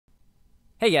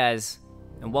Hey guys,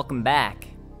 and welcome back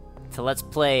to Let's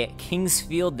Play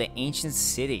Kingsfield the Ancient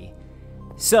City.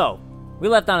 So, we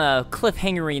left on a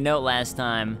cliffhangery note last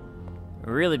time.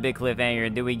 A really big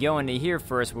cliffhanger. Do we go into here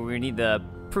first where we need the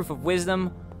proof of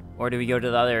wisdom? Or do we go to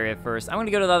the other area first? I'm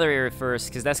gonna go to the other area first,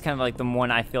 because that's kind of like the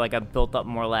one I feel like I built up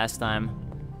more last time.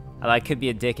 I could be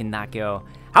a dick and not go.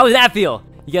 How does that feel?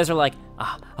 You guys are like,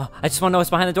 I just want to know what's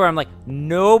behind the door. I'm like,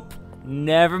 nope.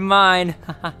 Never mind.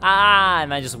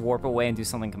 And I just warp away and do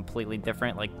something completely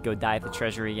different, like go die at the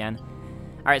treasury again.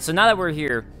 Alright, so now that we're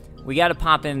here, we gotta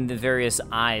pop in the various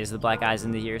eyes, the black eyes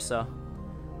into here, so.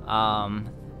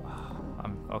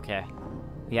 Okay.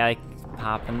 We gotta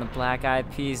pop in the black eye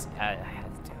piece. I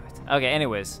had to do it. Okay,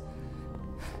 anyways.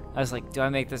 I was like, do I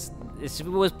make this? It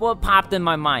was what popped in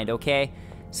my mind, okay?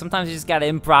 Sometimes you just gotta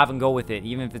improv and go with it,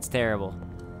 even if it's terrible.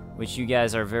 Which you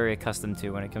guys are very accustomed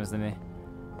to when it comes to me.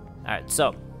 Alright,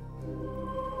 so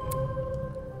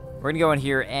we're gonna go in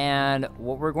here, and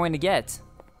what we're going to get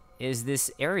is this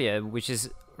area, which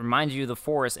is reminds you of the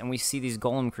forest, and we see these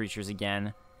golem creatures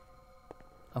again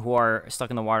who are stuck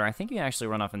in the water. I think you can actually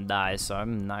run off and die, so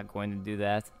I'm not going to do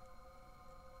that.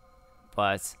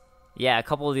 But yeah, a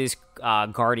couple of these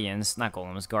guardians, not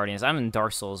golems, guardians. I'm in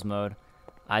Dark Souls mode.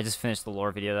 I just finished the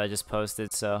lore video that I just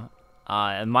posted, so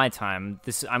in my time,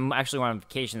 I'm actually on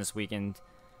vacation this weekend.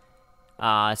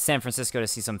 San Francisco to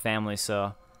see some family,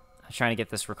 so I'm trying to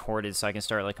get this recorded so I can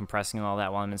start like compressing and all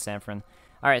that while I'm in San Fran.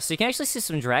 Alright, so you can actually see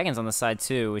some dragons on the side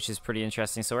too, which is pretty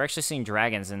interesting. So we're actually seeing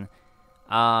dragons, and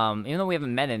even though we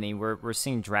haven't met any, we're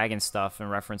seeing dragon stuff and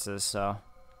references, so.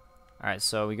 Alright,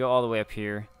 so we go all the way up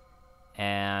here,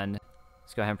 and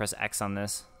let's go ahead and press X on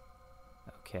this.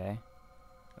 Okay.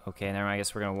 Okay, never mind, I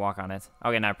guess we're gonna walk on it.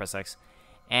 Okay, now I press X.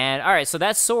 And, alright, so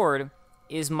that sword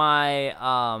is my,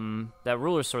 that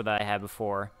ruler sword that I had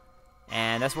before.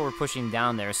 And that's what we're pushing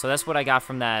down there. So that's what I got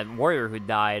from that warrior who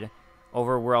died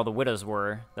over where all the widows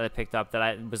were that I picked up, that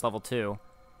I was level 2.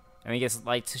 And he gets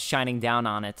light shining down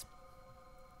on it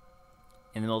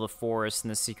in the middle of the forest in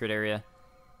the secret area.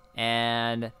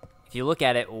 And if you look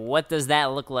at it, what does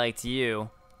that look like to you?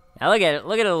 Now look at it a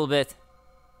little bit.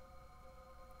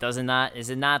 Does it not, is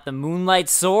it not the Moonlight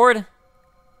sword?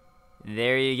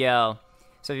 There you go.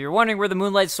 So if you're wondering where the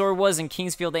Moonlight sword was in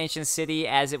Kingsfield Ancient City,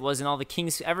 as it was in all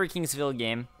the every Kingsfield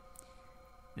game,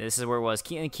 this is where it was.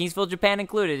 Kingsfield Japan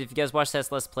included. If you guys watched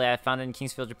that Let's Play, I found it in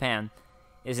Kingsfield Japan.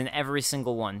 Is in every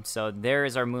single one. So there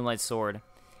is our Moonlight sword.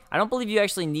 I don't believe you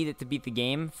actually need it to beat the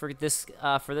game for this.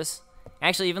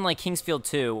 Actually, even like Kingsfield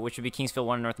 2, which would be Kingsfield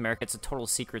 1 in North America, it's a total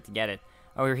secret to get it.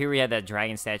 Oh, here we had that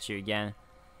dragon statue again.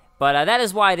 But that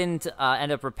is why I didn't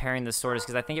end up repairing the sword, is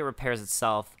because I think it repairs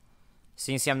itself.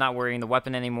 So you can see I'm not wearing the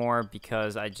weapon anymore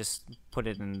because I just put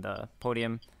it in the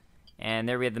podium. And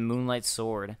there we have the Moonlight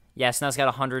sword. Yes, now it's got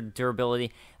 100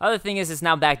 durability. Other thing is it's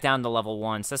now back down to level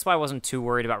 1. So that's why I wasn't too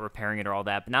worried about repairing it or all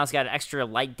that. But now it's got extra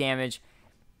light damage.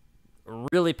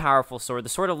 Really powerful sword. The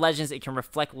Sword of Legends, it can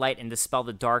reflect light and dispel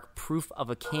the dark. Proof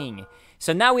of a king.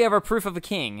 So now we have our Proof of a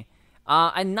king.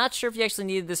 I'm not sure if you actually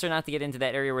needed this or not to get into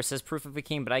that area where it says Proof of a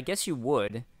king. But I guess you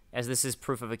would, as this is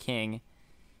Proof of a king.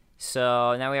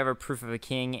 So now we have our Proof of a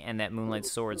king and that Moonlight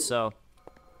sword. So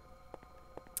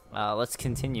let's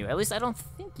continue. At least I don't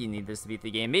think you need this to beat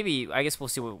the game. Maybe, I guess we'll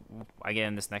see what I get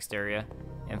in this next area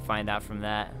and find out from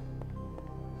that.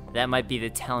 That might be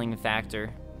the telling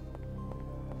factor.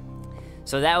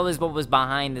 So that was what was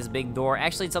behind this big door.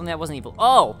 Actually, it's something that wasn't evil.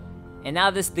 Oh! And now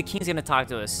the king's gonna talk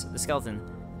to us. The skeleton.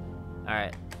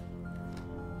 Alright.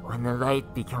 When the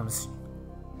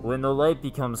light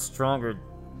becomes stronger,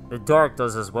 the dark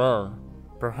does as well.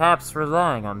 Perhaps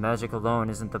relying on magic alone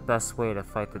isn't the best way to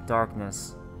fight the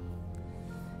darkness.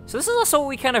 So this is also what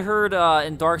we kind of heard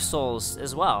in Dark Souls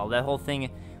as well. That whole thing,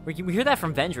 we hear that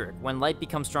from Vendrick. When light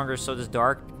becomes stronger, so does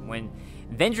dark. When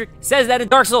Vendrick says that in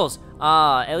Dark Souls,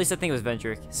 at least I think it was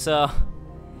Vendrick. So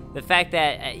the fact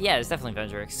that, yeah, it's definitely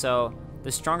Vendrick. So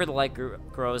the stronger the light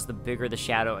grows, the bigger the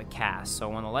shadow it casts. So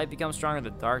when the light becomes stronger,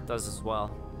 the dark does as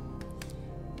well.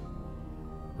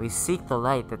 We seek the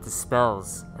light that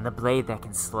dispels, and the blade that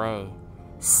can slay.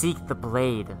 Seek the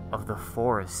blade of the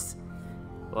forest.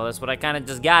 Well, that's what I kind of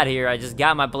just got here. I just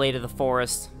got my blade of the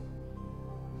forest.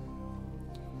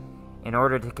 In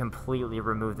order to completely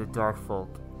remove the dark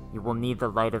folk, you will need the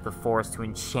light of the forest to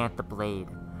enchant the blade.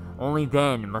 Only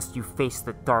then must you face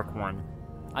the dark one.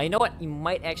 You know what? You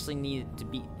might actually need it to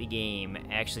beat the game,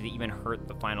 actually, to even hurt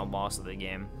the final boss of the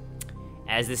game.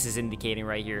 As this is indicating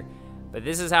right here. But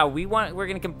this is how we're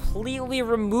going to completely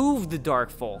remove the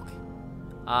dark folk,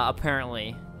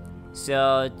 apparently.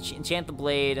 So, enchant the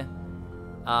blade,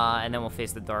 and then we'll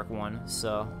face the dark one.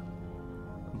 So,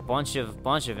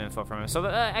 bunch of info from him. So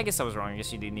I guess I was wrong. I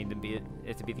guess you do need to beat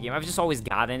it to beat the game. I've just always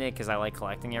gotten it because I like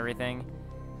collecting everything.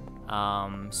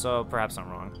 So perhaps I'm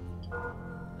wrong.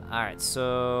 All right,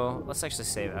 so let's actually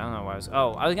save it. I don't know why I was.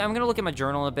 Oh, I'm gonna look at my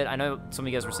journal a bit. I know some of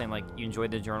you guys were saying like you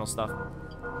enjoyed the journal stuff.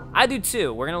 I do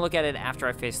too. We're gonna look at it after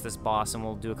I face this boss, and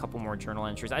we'll do a couple more journal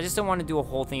entries. I just didn't want to do a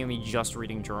whole thing of me just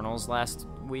reading journals last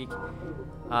week,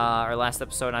 or last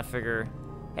episode. And I figure,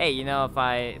 hey, you know, if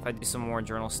I do some more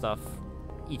journal stuff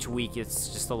each week,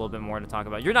 it's just a little bit more to talk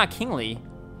about. You're not kingly.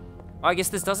 Oh, I guess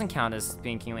this doesn't count as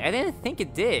being kingly. I didn't think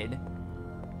it did,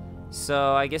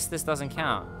 so I guess this doesn't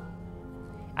count.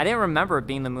 I didn't remember it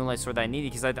being the Moonlight Sword that I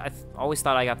needed because I always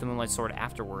thought I got the Moonlight Sword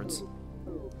afterwards.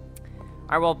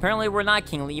 Alright, well, apparently we're not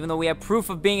kingly, even though we have proof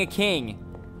of being a king.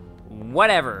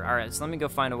 Whatever. Alright, so let me go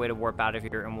find a way to warp out of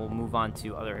here, and we'll move on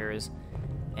to other areas.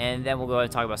 And then we'll go ahead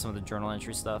and talk about some of the journal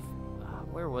entry stuff.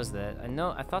 Where was that?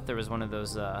 I thought there was one of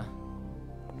those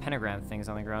pentagram things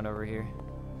on the ground over here.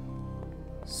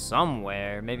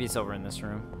 Somewhere. Maybe it's over in this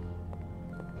room.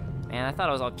 Man, I thought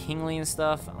it was all kingly and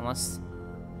stuff, unless...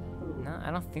 No,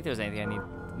 I don't think there's anything I need.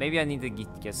 Maybe I need to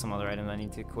get some other item I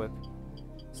need to equip.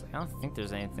 So I don't think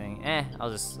there's anything.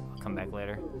 I'll come back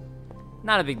later.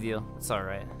 Not a big deal. It's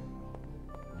alright.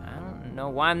 I don't know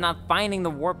why I'm not finding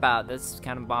the warp out. That's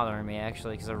kind of bothering me,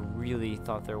 actually, because I really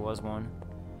thought there was one.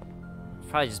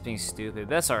 Probably just being stupid, but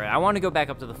that's alright. I want to go back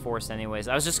up to the forest anyways.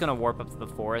 I was just going to warp up to the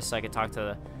forest so I could talk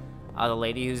to the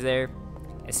lady who's there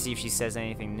and see if she says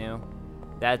anything new.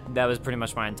 That was pretty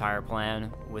much my entire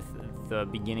plan with the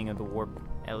beginning of the warp,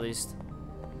 at least.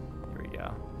 Here we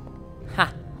go.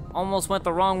 Ha! Almost went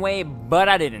the wrong way, but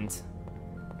I didn't.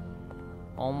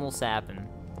 Almost happened.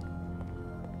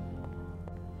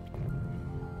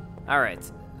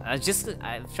 Alright. I'm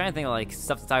trying to think of like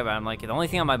stuff to talk about. I'm like, the only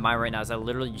thing on my mind right now is I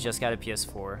literally just got a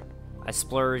PS4. I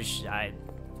splurged. I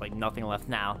like nothing left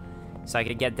now. So I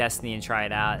could get Destiny and try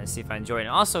it out and see if I enjoy it. And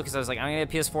also because I was like, I'm going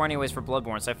to get a PS4 anyways for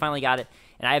Bloodborne. So I finally got it.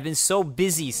 And I have been so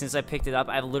busy since I picked it up.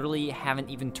 I literally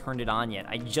haven't even turned it on yet.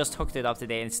 I just hooked it up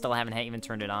today and still haven't even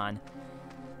turned it on.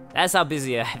 That's how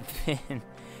busy I've been.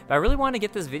 But I really wanted to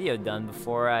get this video done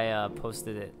before I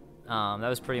posted it. That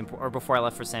was pretty important. Or before I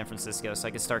left for San Francisco. So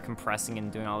I could start compressing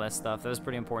and doing all that stuff. That was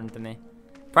pretty important to me.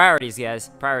 Priorities,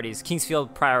 guys. Priorities.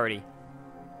 Kingsfield priority.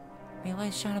 May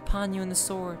light shine upon you in the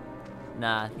sword.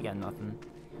 Nah, we got nothing.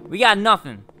 We got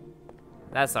nothing.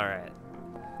 That's alright.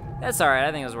 That's alright.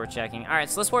 I think it was worth checking. Alright,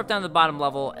 so let's warp down to the bottom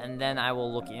level, and then I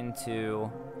will look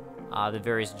into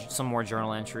some more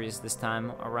journal entries this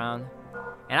time around.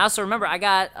 And also remember, I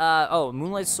got,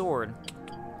 Moonlight Sword.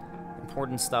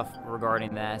 Important stuff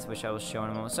regarding that, which I will show in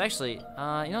a moment. So actually,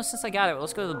 you know, since I got it,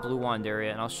 let's go to the Blue Wand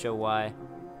area, and I'll show why.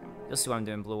 You'll see why I'm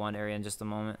doing Blue Wand area in just a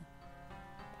moment.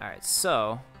 Alright,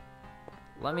 so...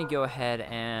 let me go ahead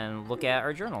and look at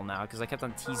our journal now, because I kept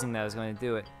on teasing that I was going to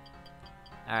do it.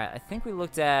 Alright, I think we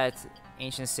looked at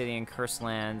Ancient City and Cursed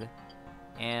Land,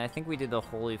 and I think we did the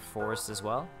Holy Forest as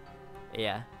well.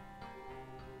 Yeah.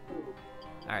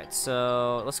 Alright,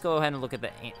 so let's go ahead and look at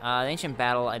the Ancient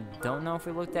Battle. I don't know if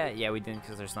we looked at. Yeah, we didn't,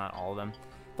 because there's not all of them.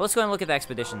 But let's go ahead and look at the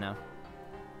expedition now.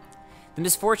 The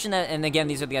misfortune that, and again,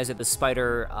 these are the guys at the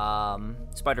spider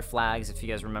flags, if you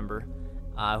guys remember.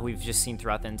 Who we've just seen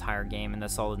throughout the entire game, and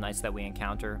that's all the knights that we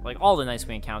encounter. Like, all the knights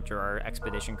we encounter are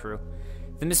expedition crew.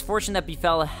 The misfortune that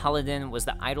befell Helidin was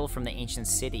the idol from the ancient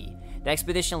city. The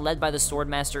expedition led by the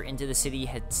swordmaster into the city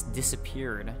had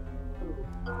disappeared.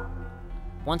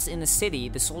 Once in the city,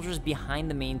 the soldiers behind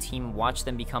the main team watched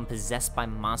them become possessed by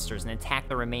monsters and attack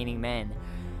the remaining men.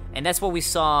 And that's what we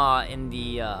saw in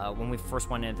the, when we first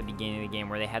went in at the beginning of the game,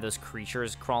 where they had those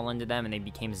creatures crawl into them and they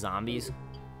became zombies,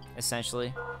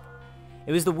 essentially.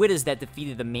 It was the Widows that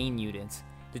defeated the main unit.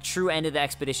 The true end of the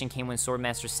expedition came when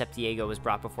Swordmaster Septiego was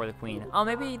brought before the Queen. Oh,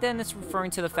 maybe then it's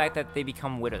referring to the fact that they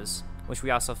become widows, which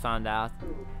we also found out.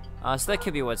 So that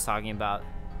could be what it's talking about.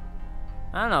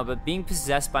 I don't know, but being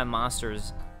possessed by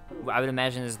monsters, I would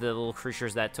imagine is the little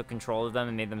creatures that took control of them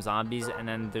and made them zombies, and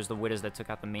then there's the Widows that took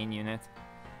out the main unit.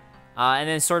 And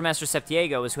then Swordmaster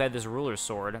Septiego is who had this ruler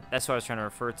sword. That's what I was trying to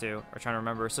refer to, or trying to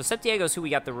remember. So Septiego is who we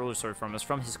got the ruler sword from. It was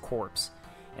from his corpse.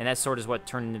 And that sword is what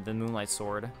turned into the Moonlight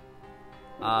Sword.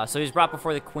 So he was brought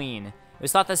before the Queen. It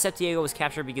was thought that Septiego was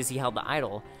captured because he held the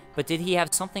idol. But did he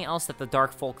have something else that the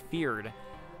Dark Folk feared?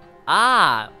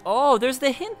 Oh, there's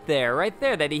the hint there, right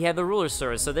there, that he had the ruler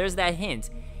sword. So there's that hint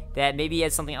that maybe he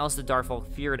had something else the Dark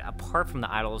Folk feared apart from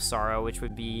the Idol of Sorrow, which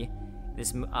would be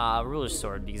this ruler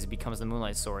sword, because it becomes the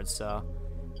Moonlight Sword. So,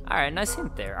 alright, nice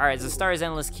hint there. Alright, so Star's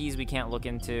Endless Keys we can't look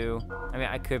into. I mean,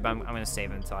 I could, but I'm going to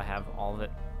save it until I have all of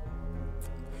it.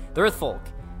 The Earth Folk.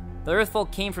 The Earth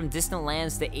Folk came from distant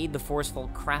lands to aid the Forest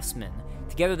Folk craftsmen.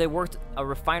 Together they worked a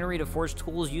refinery to forge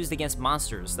tools used against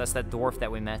monsters. That's that dwarf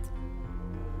that we met.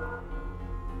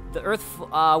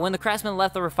 When the craftsmen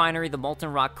left the refinery, the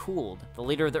molten rock cooled. The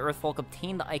leader of the Earthfolk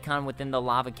obtained the icon within the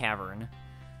lava cavern.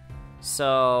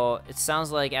 So, it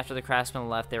sounds like after the craftsmen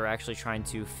left, they were actually trying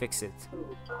to fix it.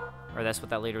 Or that's what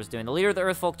that leader was doing. The leader of the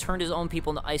Earthfolk turned his own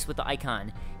people into ice with the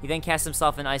icon. He then cast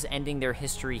himself in ice, ending their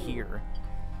history here.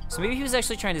 So maybe he was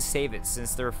actually trying to save it,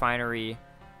 since the refinery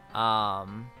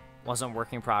wasn't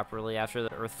working properly after the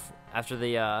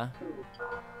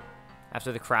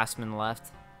craftsmen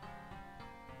left.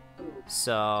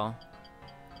 So,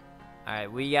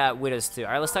 alright, we got widows too.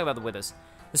 Alright, let's talk about the widows.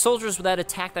 The soldiers that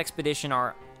attacked the expedition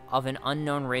are of an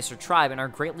unknown race or tribe and are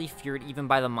greatly feared even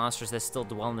by the monsters that still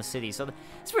dwell in the city. So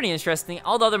it's pretty interesting.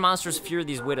 All the other monsters fear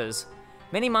these widows.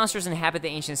 Many monsters inhabit the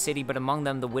ancient city, but among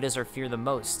them, the widows are feared the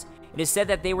most. It is said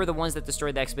that they were the ones that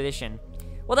destroyed the expedition.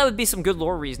 Well, that would be some good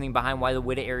lore reasoning behind why the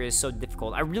widow area is so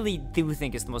difficult. I really do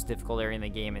think it's the most difficult area in the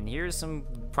game, and here's some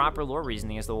proper lore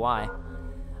reasoning as to why.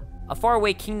 A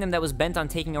faraway kingdom that was bent on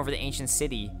taking over the ancient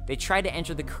city. They tried to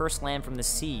enter the cursed land from the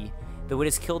sea. The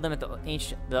widows killed them at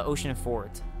the ocean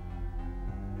fort.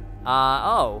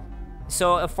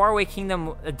 So a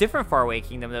different faraway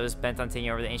kingdom that was bent on taking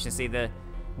over the ancient city. The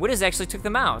widows actually took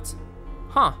them out.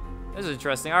 Huh, this is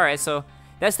interesting. Alright, so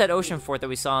that's that ocean fort that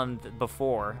we saw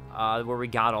before, where we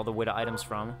got all the widow items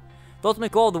from. The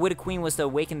ultimate goal of the Widow Queen was to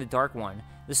awaken the Dark One.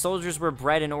 The soldiers were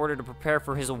bred in order to prepare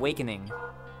for his awakening.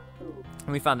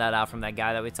 And we found that out from that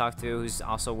guy that we talked to, who's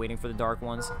also waiting for the Dark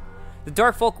Ones. The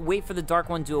Dark Folk wait for the Dark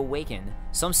One to awaken.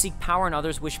 Some seek power and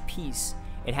others wish peace.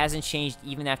 It hasn't changed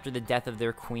even after the death of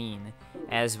their queen,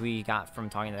 as we got from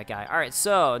talking to that guy. Alright,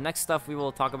 so next stuff we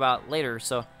will talk about later.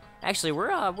 So actually,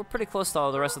 we're pretty close to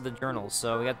all the rest of the journals.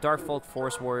 So we got Dark Folk,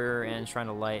 Forest Warrior, and Shrine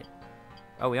of Light.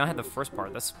 Oh, we don't have the first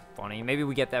part. That's funny. Maybe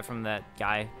we get that from that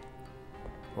guy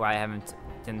who I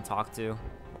didn't talk to.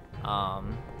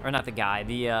 Or not the guy.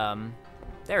 The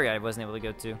area I wasn't able to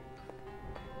go to.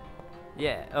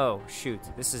 Yeah. Oh shoot.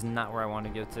 This is not where I want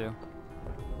to go to.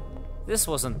 This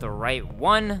wasn't the right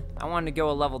one. I wanted to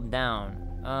go a level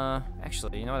down.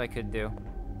 Actually, you know what I could do?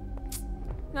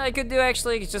 No, I could do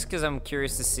actually, just because I'm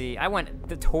curious to see. I went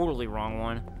the totally wrong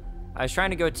one. I was trying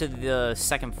to go to the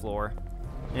second floor,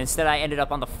 and instead I ended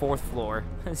up on the 4th floor.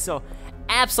 So,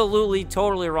 absolutely,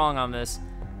 totally wrong on this.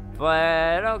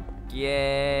 But,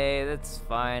 okay, that's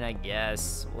fine, I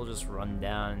guess. We'll just run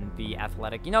down and be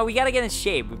athletic. You know, we gotta get in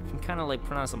shape. We can kind of, like,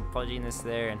 put on some pudginess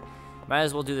there, and might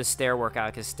as well do the stair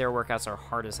workout, because stair workouts are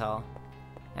hard as hell.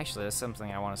 Actually, that's something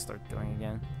I want to start doing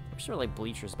again. I'm sure, like,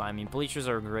 bleachers by me. Bleachers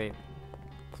are great.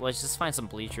 Let's just find some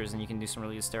bleachers, and you can do some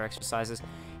really good stair exercises.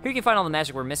 Here you can find all the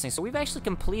magic we're missing. So we've actually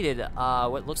completed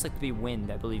what looks like to be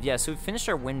wind, I believe. Yeah, so we finished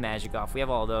our wind magic off. We have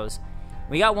all of those.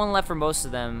 We got one left for most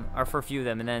of them, or for a few of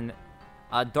them, and then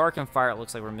dark and fire, it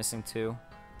looks like we're missing 2.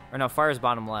 Or no, fire's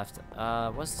bottom left.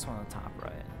 What's this one on the top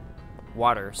right?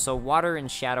 Water. So water and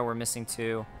shadow we're missing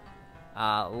 2.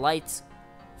 Light,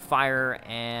 fire,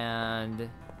 and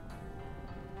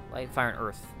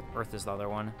earth. Earth is the other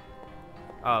one.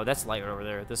 Oh, that's light right over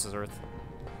there. This is earth.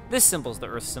 This symbol's the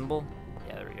earth symbol.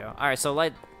 Yeah, there we go. Alright, so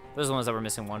light, those are the ones that we're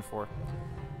missing 1 for.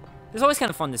 It's always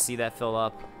kind of fun to see that fill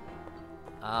up.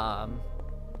 I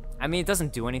mean, it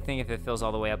doesn't do anything if it fills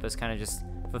all the way up. It's kind of just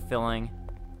fulfilling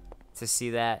to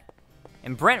see that.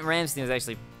 And Brent Ramstein was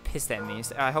actually pissed at me.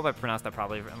 So I hope I pronounced that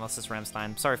properly, unless it's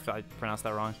Ramstein. Sorry if I pronounced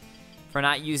that wrong. For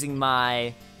not using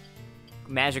my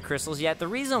magic crystals yet. The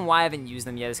reason why I haven't used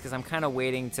them yet is because I'm kind of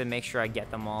waiting to make sure I get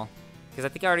them all. Because I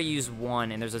think I already used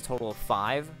 1, and there's a total of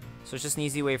 5. So it's just an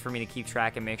easy way for me to keep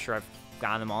track and make sure I've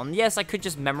gotten them all. And yes, I could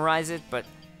just memorize it, but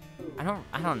I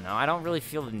don't know. I don't really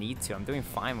feel the need to. I'm doing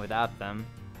fine without them.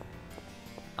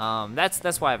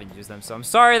 That's why I haven't used them. So I'm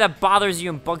sorry that bothers you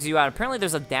and bugs you out. Apparently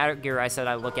there's a dagger I said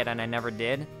I'd look at, and I never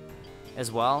did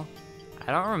as well.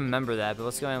 I don't remember that, but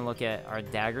let's go ahead and look at our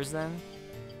daggers then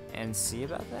and see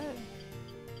about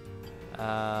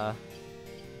that.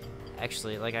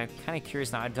 Actually, like, I'm kind of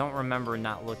curious now. I don't remember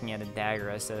not looking at a dagger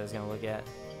I said I was going to look at.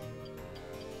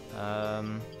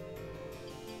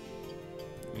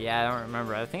 Yeah, I don't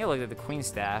remember. I think I looked at the Queen's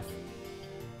Staff.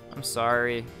 I'm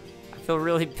sorry. I feel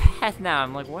really bad now.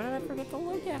 I'm like, what did I forget to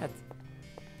look at?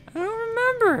 I don't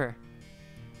remember.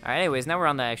 Alright, anyways, now we're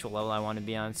on the actual level I want to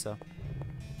be on, so.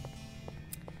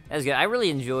 That's good. I really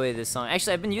enjoy this song.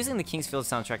 Actually, I've been using the Kingsfield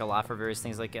soundtrack a lot for various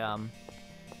things, like,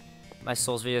 my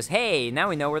Souls videos. Hey, now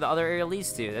we know where the other area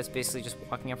leads to. That's basically just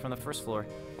walking up from the 1st floor.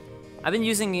 I've been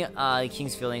using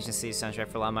Kingsfield Ancient City soundtrack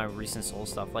for a lot of my recent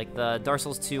Souls stuff. Like the Dark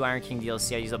Souls 2 Iron King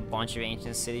DLC, I use a bunch of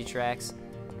Ancient City tracks.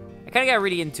 I kind of got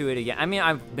really into it again. I mean,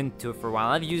 I've been to it for a while.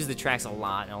 I've used the tracks a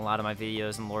lot in a lot of my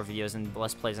videos and lore videos and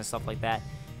Let's Plays and stuff like that.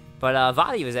 But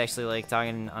Vadi was actually like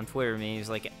talking on Twitter to me. He was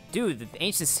like, dude, the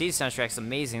Ancient City soundtrack's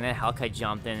amazing. Then Hellkite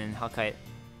jumped in, and Hellkite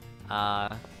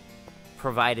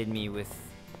provided me with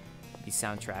the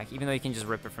soundtrack. Even though you can just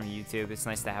rip it from YouTube, it's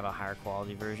nice to have a higher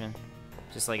quality version.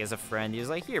 Just like as a friend, he was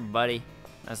like, here, buddy.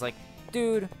 I was like,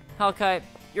 dude, Hellkite,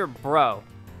 you're bro.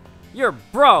 You're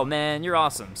bro, man. You're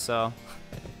awesome. So,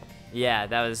 yeah,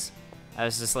 I was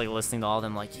just like listening to all of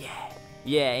them like,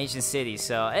 yeah, Ancient City.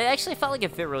 So it actually felt like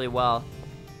it fit really well.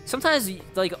 Sometimes,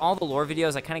 like, all the lore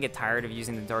videos, I kind of get tired of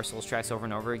using the Dark Souls tracks over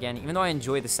and over again. Even though I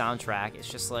enjoy the soundtrack, it's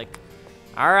just like,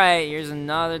 alright, here's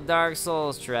another Dark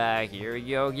Souls track. Here we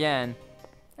go again.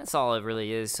 That's all it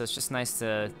really is. So it's just nice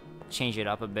to change it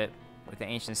up a bit with the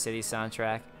Ancient City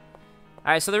soundtrack.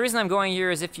 Alright, so the reason I'm going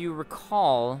here is, if you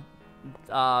recall,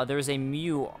 there's a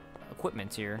Mew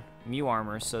equipment here. Mew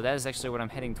armor. So that is actually what I'm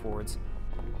heading towards.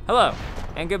 Hello,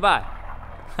 and goodbye.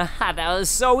 Haha, that was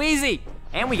so easy!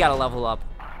 And we got a level up.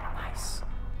 Nice.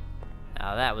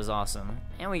 Now that was awesome.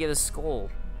 And we get a skull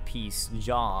piece,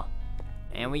 jaw.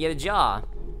 And we get a jaw.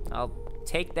 I'll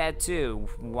take that too.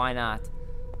 Why not?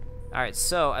 Alright,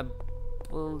 so I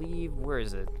believe, where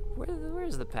is it?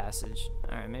 Where's the passage?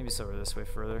 Alright, maybe it's over this way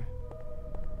further.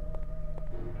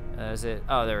 Is it?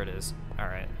 Oh, there it is.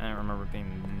 Alright, I don't remember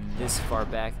being this far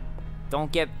back.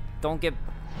 Don't get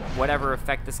whatever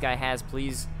effect this guy has,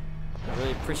 please. I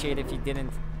really appreciate it if you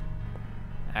didn't.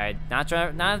 Alright, not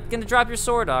gonna drop your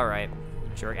sword. Alright,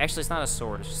 jerk. Actually, it's not a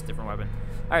sword, it's just a different weapon.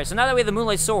 Alright, so now that we have the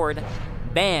Moonlight sword,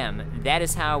 bam, that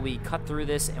is how we cut through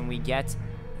this and we get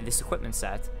this equipment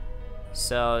set.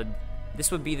 So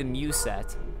this would be the Mew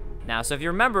set. Now, so if you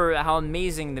remember how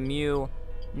amazing the Mew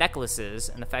necklace is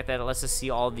and the fact that it lets us see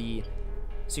all the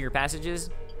secret passages,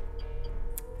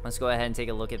 let's go ahead and take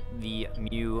a look at the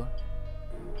Mew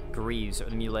greaves, or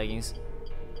the Mew leggings.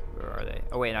 Where are they?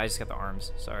 Oh wait, no, I just got the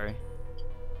arms, sorry.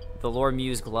 The Lord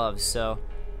Mew's gloves, so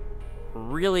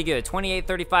really good. 28,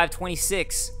 35,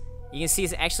 26. You can see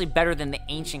it's actually better than the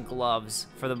ancient gloves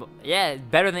for the, yeah,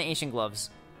 better than the ancient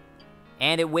gloves.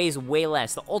 And it weighs way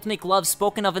less. The ultimate glove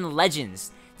spoken of in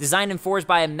legends, designed and forged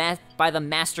by the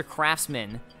master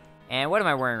craftsman. And what am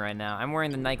I wearing right now? I'm wearing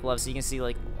the night gloves, so you can see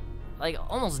like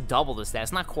almost double the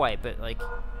stats. Not quite, but like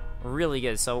really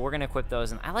good. So we're gonna equip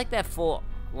those, and I like that full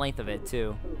length of it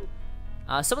too.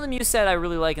 Some of the Mew set I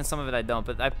really like, and some of it I don't,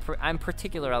 but I'm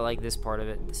particular, I like this part of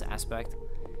it, this aspect.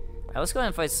 Alright, let's go ahead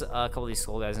and fight a couple of these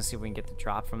skull guys and see if we can get the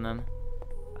drop from them.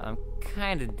 I'm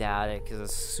kind of doubt it, because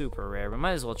it's super rare, but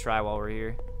might as well try while we're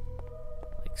here.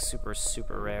 Like, super,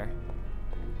 super rare.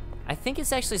 I think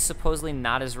it's actually supposedly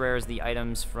not as rare as the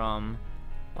items from...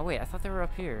 Oh wait, I thought they were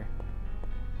up here.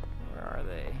 Where are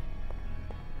they?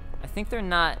 I think they're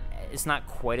not... It's not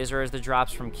quite as rare as the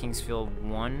drops from Kingsfield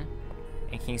 1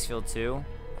 and Kingsfield 2,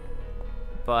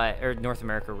 but, or North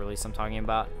America release I'm talking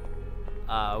about,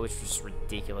 which was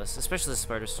ridiculous, especially the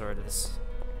Spider Sword. This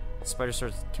Spider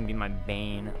Sword can be my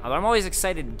bane. Although I'm always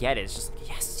excited to get it. It's just like,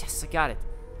 yes, I got it.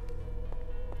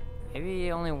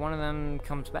 Maybe only one of them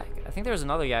comes back. I think there was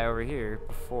another guy over here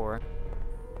before.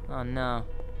 Oh no,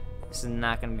 this is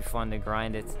not gonna be fun to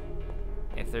grind it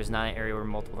if there's not an area where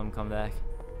multiple of them come back.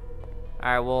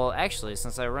 Alright, well, actually,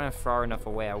 since I ran far enough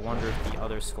away, I wonder if the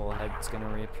other skull head's gonna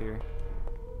reappear.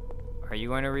 Are you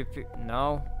going to reappear?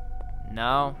 No.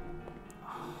 No.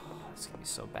 Oh, it's gonna be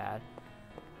so bad.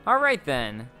 Alright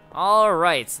then.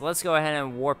 Alright, so let's go ahead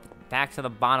and warp back to the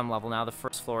bottom level now, the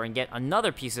first floor, and get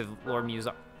another piece of Lord Mew's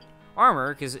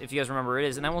armor, because if you guys remember it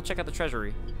is, and then we'll check out the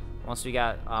treasury once we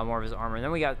got more of his armor. And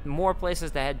then we got more places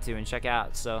to head to and check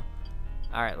out, so...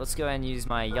 Alright, let's go ahead and use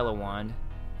my yellow wand.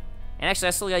 And actually,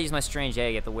 I still gotta use my strange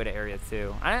egg at the Witta area,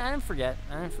 too. I didn't forget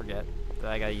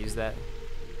that I gotta use that.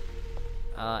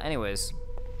 Anyways,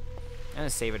 I'm gonna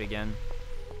save it again,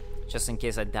 just in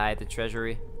case I die at the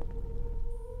treasury.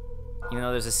 Even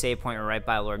though there's a save point right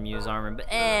by Lord Mew's armor, but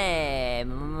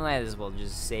might as well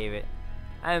just save it.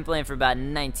 I've been playing for about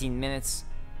 19 minutes.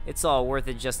 It's all worth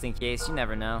it just in case. You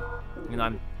never know. Even though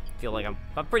I feel like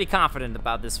I'm pretty confident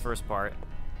about this first part.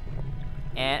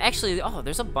 And actually, oh,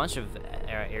 there's a bunch of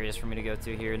areas for me to go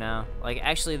to here now. Like,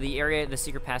 actually, the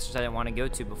secret passage I didn't want to go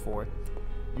to before.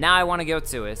 Now I want to go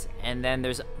to it. And then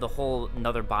there's the whole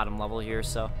another bottom level here,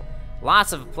 so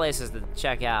lots of places to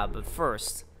check out. But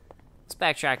first, let's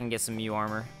backtrack and get some Mew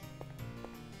armor.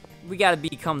 We gotta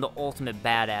become the ultimate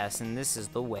badass, and this is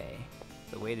the way.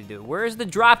 The way to do it. Where's the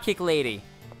dropkick lady?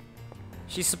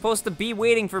 She's supposed to be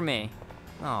waiting for me.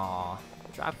 Aw,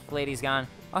 the dropkick lady's gone.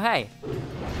 Oh, hey.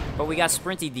 But we got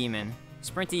Sprinty Demon.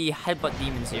 Sprinty Headbutt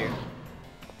Demons here.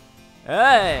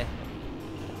 Hey!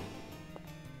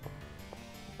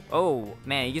 Oh,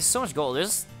 man, he gives so much gold.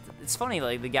 It's funny,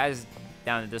 like, the guys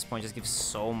down at this point just give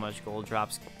so much gold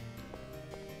drops.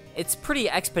 It's pretty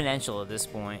exponential at this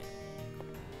point.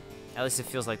 At least it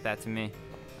feels like that to me.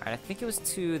 Alright, I think it was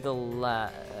to the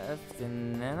left,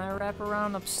 and then I wrap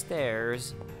around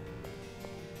upstairs.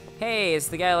 Hey, it's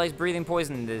the guy who likes breathing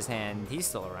poison into his hand. He's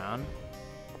still around.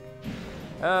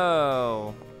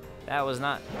 Oh, that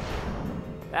wasn't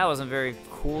very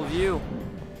cool of you.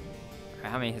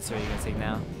 Alright, how many hits are you gonna take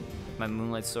now? My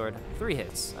Moonlight sword. 3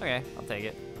 hits. Okay, I'll take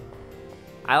it.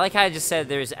 I like how I just said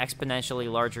there's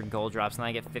exponentially larger gold drops, and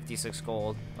I get 56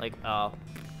 gold. Like, oh,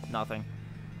 nothing.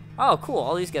 Oh, cool.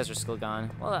 All these guys are still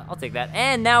gone. Well, I'll take that.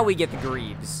 And now we get the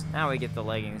greaves. Now we get the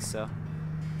leggings, so.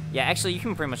 Yeah, actually, you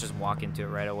can pretty much just walk into it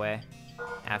right away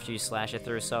after you slash it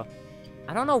through, so.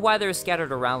 I don't know why they're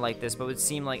scattered around like this, but it would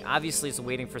seem like obviously it's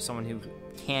waiting for someone who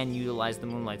can utilize the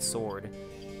Moonlight sword.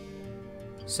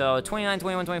 So, 29,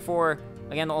 21, 24.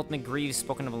 Again, the ultimate greaves,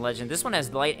 spoken of a legend. This one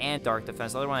has light and dark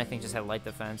defense. The other one, I think, just had light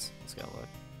defense. Let's go look.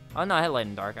 Oh, no, I had light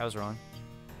and dark. I was wrong.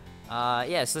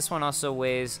 Yes, this one also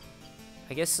weighs,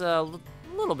 I guess, a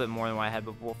little bit more than what I had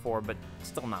before, but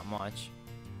still not much.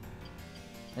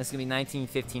 This is going to be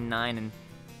 1959, and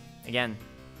again,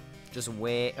 just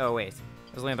way... Oh, wait.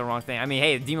 I was looking at the wrong thing. I mean,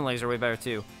 hey, the demon legs are way better,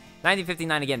 too.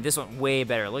 1959, again, this one way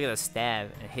better. Look at the stab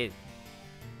and hit.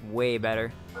 Way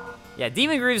better. Yeah,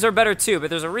 demon greaves are better, too, but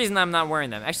there's a reason I'm not wearing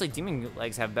them. Actually, demon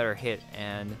legs have better hit,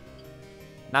 and...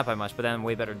 Not by much, but then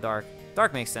way better dark.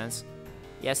 Dark makes sense.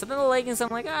 Yeah, so then the leggings, I'm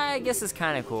like, I guess it's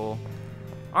kind of cool.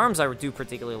 Arms I do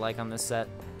particularly like on this set.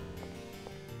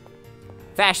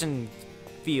 Fashion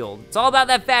field. It's all about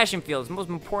that fashion field. It's the most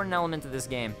important element of this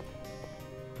game.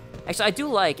 Actually, I do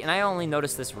like, and I only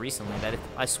noticed this recently, that if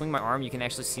I swing my arm, you can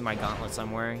actually see my gauntlets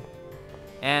I'm wearing.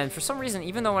 And for some reason,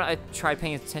 even though when I tried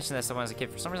paying attention to that stuff when I was a kid,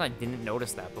 for some reason I didn't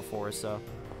notice that before, so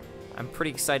I'm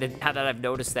pretty excited now that I've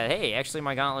noticed that, hey, actually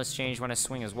my gauntlets change when I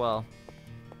swing as well.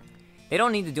 They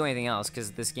don't need to do anything else,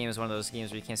 because this game is one of those games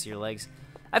where you can't see your legs.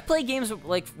 I've played games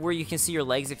like where you can see your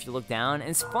legs if you look down, and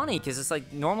it's funny, because it's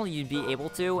like, normally you'd be able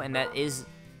to, and that is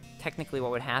technically what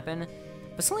would happen,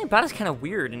 but something about it's kind of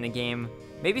weird in the game.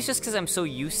 Maybe it's just because I'm so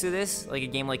used to this, like a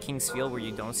game like King's Field where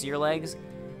you don't see your legs.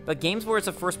 But games where it's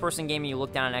a first-person game and you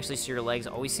look down and actually see your legs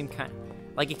always seem kind of...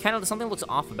 Like, something looks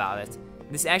off about it.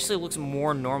 This actually looks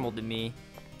more normal to me.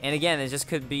 And again, it just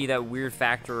could be that weird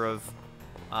factor of...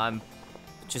 I'm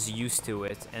just used to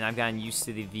it. And I've gotten used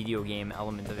to the video game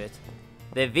element of it.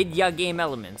 The video game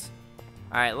element.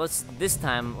 Alright, this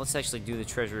time, let's actually do the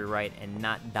treasury right and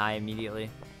not die immediately.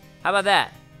 How about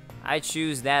that? I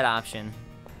choose that option.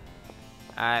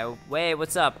 Alright, wait,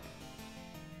 what's up?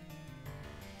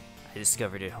 I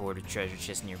discovered a hoarded treasure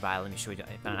chest nearby. Let me show you.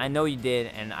 I know you did,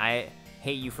 and I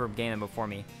hate you for getting them before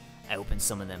me. I opened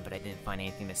some of them, but I didn't find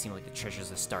anything that seemed like the treasures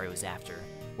the star was after.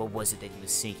 What was it that he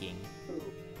was seeking?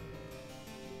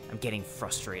 I'm getting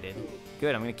frustrated.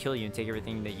 Good, I'm gonna kill you and take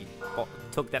everything that you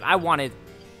took that I wanted.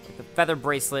 Like the feather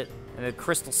bracelet and the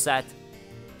crystal set.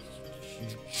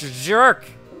 Jerk!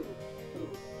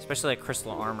 Especially that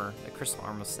crystal armor. That crystal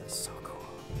armor set is so cool.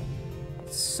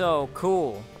 It's so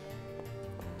cool.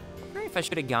 I wonder if I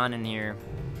should have gone in here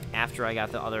after I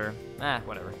got the other...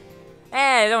 whatever.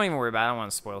 Don't even worry about it. I don't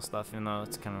want to spoil stuff, even though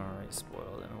it's kind of already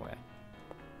spoiled in a way.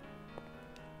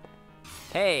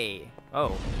 Hey!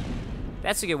 Oh.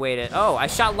 That's a good way to... Oh, I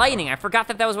shot lightning. I forgot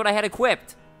that was what I had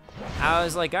equipped. I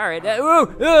was like, alright. I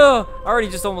already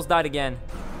just almost died again.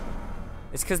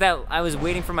 It's because I was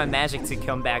waiting for my magic to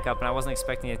come back up, and I wasn't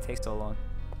expecting it to take so long.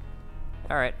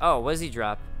 Alright. Oh, what does he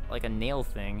drop? Like a nail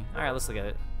thing. Alright, let's look at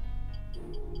it.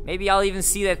 Maybe I'll even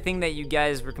see that thing that you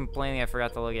guys were complaining I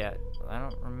forgot to look at. I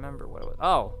don't remember what it was.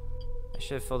 Oh! I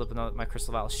should have filled up my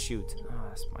crystal vial. Shoot. Oh,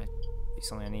 this might be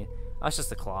something I need. Oh, it's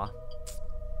just a claw.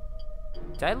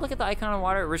 Did I look at the icon of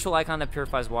water? Ritual icon that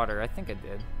purifies water. I think I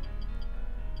did.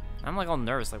 I'm like all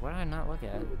nervous. Like, why did I not look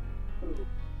at it?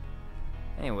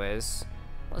 Anyways,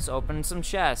 let's open some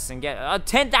chests and get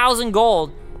 10,000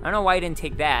 gold. I don't know why I didn't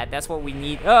take that. That's what we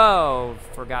need. Oh,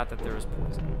 forgot that there was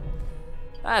poison.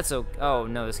 That's okay. Oh,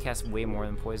 no, this casts way more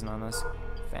than poison on this.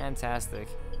 Fantastic.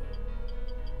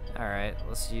 Alright,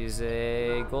 let's use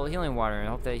a gold healing water and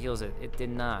hope that heals it. It did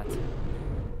not.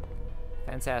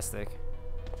 Fantastic.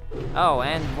 Oh,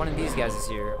 and one of these guys is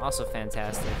here. Also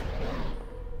fantastic.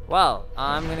 Well,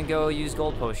 I'm gonna go use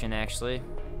gold potion, actually.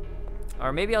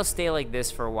 Or maybe I'll stay like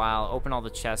this for a while, open all the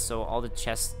chests, so all the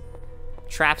chest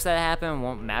traps that happen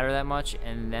won't matter that much,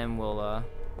 and then we'll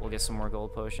get some more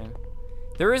gold potion.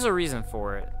 There is a reason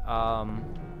for it.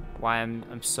 Why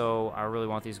I really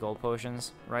want these gold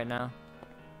potions right now.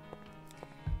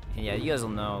 And yeah, you guys will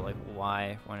know like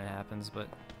why when it happens, but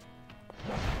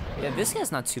Yeah, this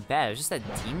guy's not too bad. It was just that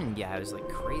demon guy was like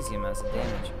crazy amounts of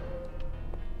damage.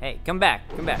 Hey, come back.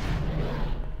 Come back.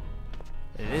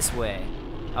 This way.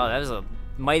 Oh, that was a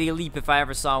mighty leap if I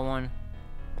ever saw one.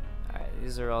 Alright,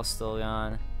 these are all still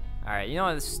gone. Alright, you know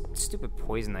what? This stupid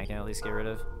poison I can at least get rid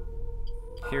of.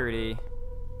 Purity.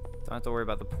 Don't have to worry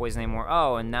about the poison anymore.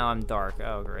 Oh, and now I'm dark.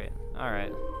 Oh, great.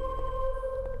 Alright.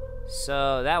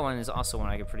 So, that one is also one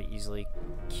I could pretty easily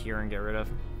cure and get rid of.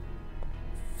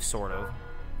 Sort of.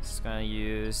 Just gonna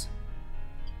use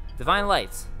Divine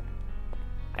Light.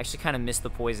 I actually kind of miss the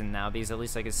poison now because at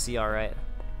least I can see alright.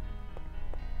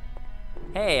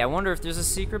 Hey, I wonder if there's a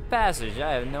secret passage.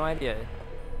 I have no idea.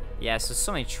 Yeah,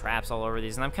 so many traps all over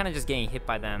these, and I'm kind of just getting hit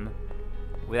by them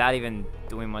without even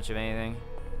doing much of anything.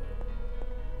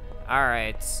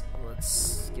 Alright,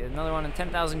 let's get another one in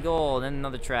 10,000 gold, and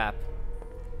another trap.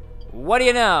 What do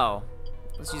you know?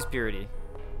 Let's use Purity.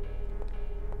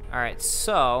 Alright,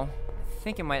 so I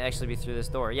think it might actually be through this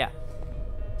door. Yeah.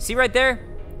 See right there?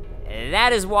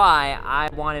 That is why I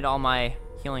wanted all my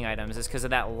healing items. It's because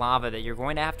of that lava that you're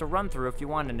going to have to run through if you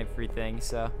want everything.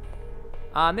 So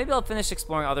maybe I'll finish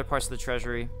exploring other parts of the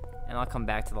treasury, and I'll come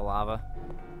back to the lava.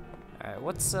 Alright,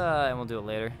 what's and we'll do it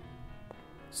later.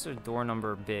 What's the door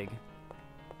number big?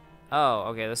 Oh,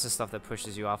 okay, this is stuff that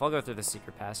pushes you off. I'll go through the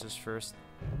secret passage first,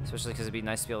 especially because it'd be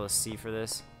nice to be able to see for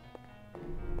this.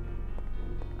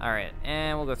 Alright,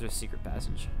 and we'll go through the secret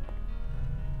passage.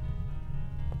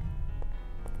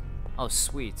 Oh,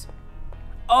 sweet.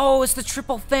 Oh, it's the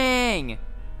Triple Fang!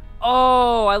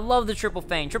 Oh, I love the Triple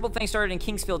Fang. Triple Fang started in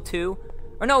Kingsfield 2.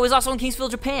 Or no, it was also in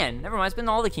Kingsfield, Japan. Never mind, it's been in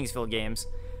all the Kingsfield games.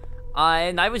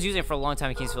 And I was using it for a long time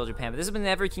in Kingsfield, Japan, but this has been in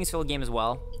every Kingsfield game as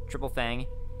well. Triple Fang.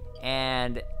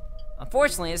 And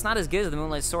unfortunately, it's not as good as the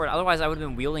Moonlight Sword. Otherwise, I would have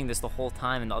been wielding this the whole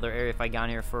time in the other area if I got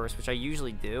here first, which I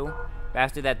usually do. But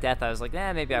after that death, I was like,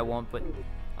 maybe I won't, but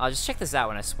I'll just check this out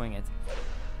when I swing it.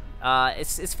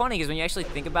 It's funny because when you actually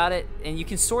think about it, and you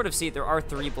can sort of see it, there are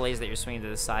 3 blades that you're swinging to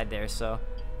the side there, so.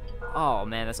 Oh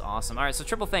man, that's awesome. Alright, so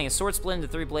Triple Fang, a sword split into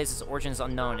 3 blades, its origin is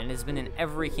unknown, and it's been in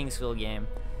every Kingsfield game.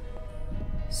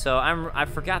 So I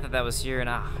forgot that was here, and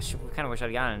I kind of wish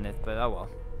I'd gotten it, but oh well.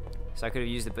 So I could have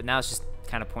used it, but now it's just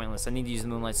kind of pointless. I need to use the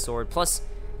Moonlight Sword. Plus,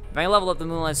 if I level up the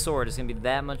Moonlight Sword, it's going to be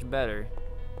that much better.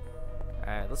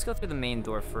 Alright, let's go through the main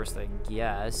door first, I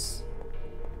guess.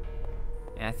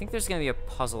 And I think there's going to be a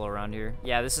puzzle around here.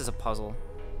 Yeah, this is a puzzle.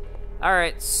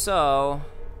 Alright, so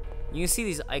you can see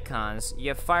these icons. You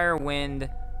have fire, wind,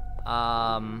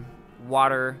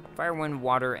 water. Fire, wind,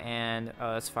 water, and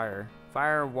that's fire.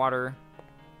 Fire, water,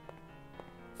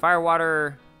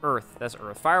 earth. That's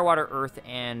earth. Fire, water, earth,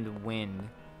 and wind.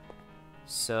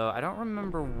 So I don't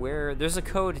remember where. There's a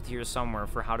code here somewhere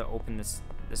for how to open this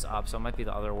up. So it might be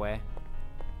the other way,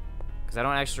 because I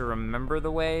don't actually remember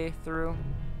the way through.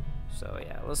 So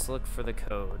yeah, let's look for the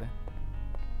code.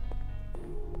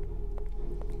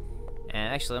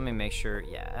 And actually, let me make sure.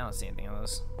 Yeah, I don't see anything on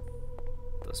those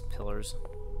pillars.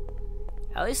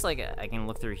 At least like I can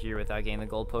look through here without getting the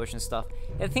gold potion stuff.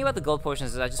 Yeah, the thing about the gold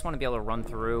potions is I just want to be able to run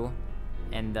through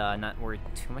and not worry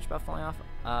too much about falling off.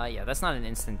 Yeah, that's not an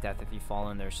instant death if you fall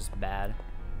in there. It's just bad.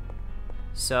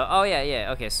 So, oh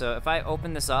yeah. Okay, so if I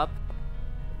open this up,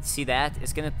 see that?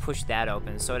 It's gonna push that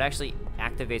open. So it actually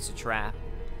activates a trap.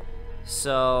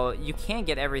 So you can't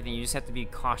get everything. You just have to be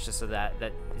cautious of that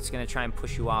it's gonna try and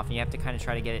push you off, and you have to kind of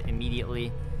try to get it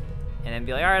immediately, and then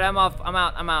be like, all right, I'm off, I'm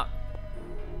out.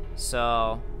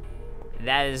 So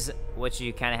that is what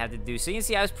you kind of have to do. So you can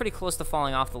see I was pretty close to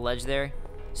falling off the ledge there.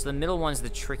 So the middle one's the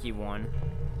tricky one.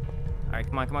 All right,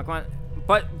 come on.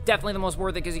 But definitely the most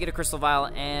worth it because you get a crystal vial,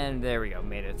 and there we go,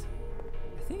 made it.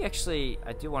 I think actually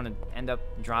I do want to end up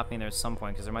dropping there at some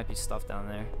point because there might be stuff down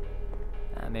there.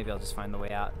 Maybe I'll just find the way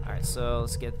out. All right, so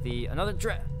let's get another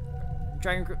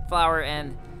dragon flower,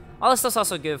 and all this stuff's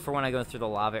also good for when I go through the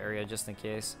lava area, just in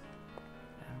case.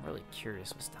 I'm really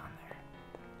curious what's down there,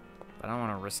 but I don't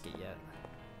want to risk it yet.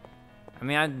 I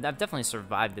mean, I've definitely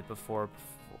survived it before.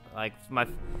 Like my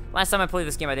last time I played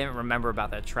this game, I didn't remember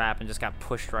about that trap and just got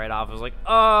pushed right off. I was like,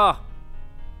 oh. All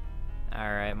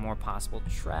right, more possible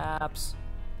traps.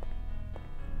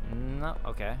 No,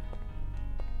 okay.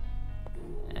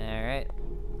 All right.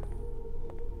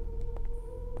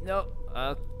 Nope.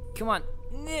 Come on.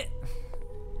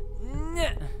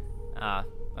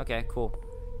 Okay, cool.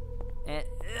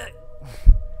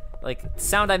 Like, the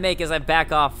sound I make as I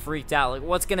back off, freaked out. Like,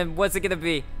 what's it gonna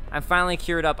be? I'm finally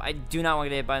cured up. I do not want to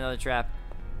get hit by another trap.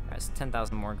 Alright, so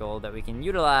 10,000 more gold that we can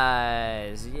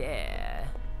utilize. Yeah.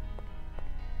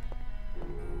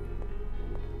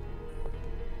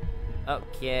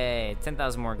 Okay,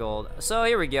 10,000 more gold. So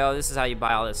here we go. This is how you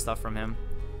buy all this stuff from him.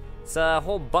 It's a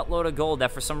whole buttload of gold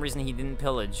that for some reason he didn't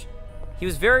pillage. He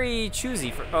was very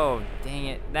choosy for... Oh, dang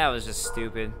it. That was just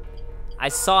stupid. I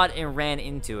saw it and ran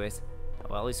into it.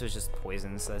 Well, at least it was just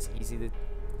poison, so that's easy to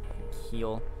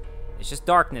heal. It's just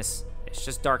darkness. It's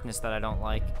just darkness that I don't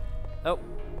like. Oh,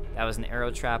 that was an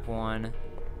arrow trap one.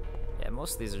 Yeah,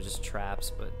 most of these are just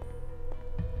traps, but...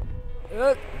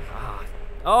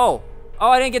 Oh! Oh,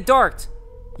 I didn't get darked!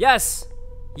 Yes!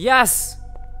 Yes!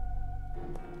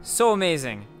 So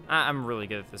amazing. I'm really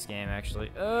good at this game,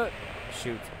 actually.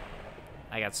 Shoot.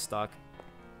 I got stuck.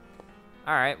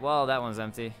 Alright, well, that one's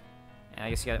empty. And I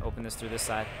guess you gotta open this through this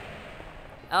side.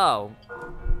 Oh.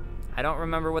 I don't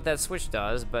remember what that switch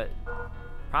does, but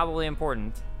probably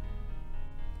important.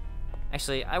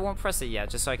 Actually, I won't press it yet,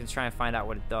 just so I can try and find out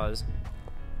what it does.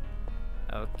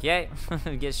 Okay.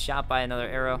 Get shot by another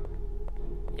arrow.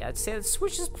 Yeah, I'd say the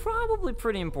switch is probably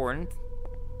pretty important.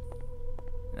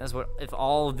 That's what, if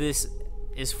all of this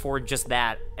is for just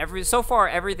that. So far,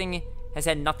 everything has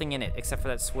had nothing in it except for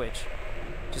that switch.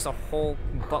 Just a whole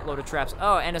buttload of traps.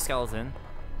 Oh, and a skeleton.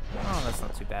 Oh, that's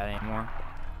not too bad anymore.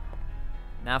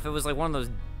 Now, if it was like one of those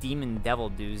demon devil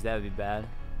dudes, that would be bad.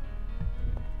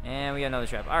 And we got another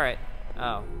trap. Alright.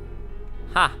 Oh.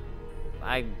 Ha!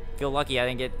 I feel lucky I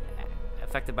didn't get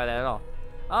affected by that at all.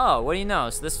 Oh, what do you know?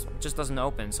 So this just doesn't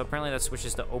open. So apparently that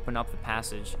switches to open up the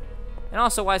passage. And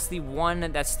also, why it's the one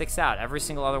that sticks out. Every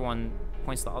single other one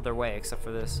points the other way, except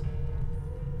for this.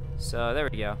 So, there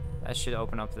we go. That should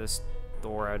open up this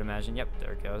door, I would imagine. Yep,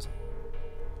 there it goes.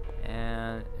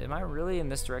 And, am I really in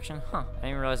this direction? Huh, I didn't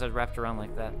even realize I'd wrapped around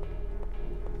like that.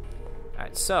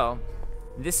 Alright, so,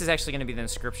 this is actually going to be the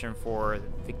inscription for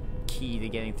the key to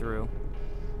getting through.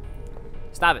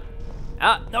 Stop it.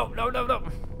 Ah, no, no, no, no.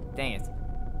 Dang it.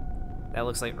 That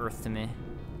looks like Earth to me.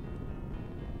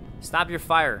 Stop your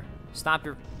fire. Stop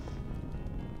your...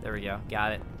 There we go.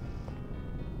 Got it.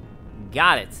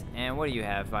 Got it. And what do you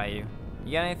have by you?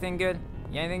 You got anything good?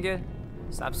 You got anything good?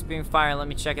 Stop spewing fire and let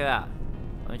me check it out.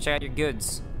 Let me check out your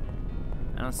goods.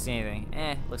 I don't see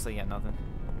anything. Looks like you got nothing.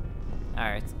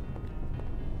 Alright.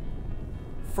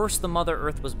 First the Mother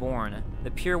Earth was born.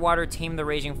 The pure water tamed the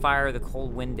raging fire, the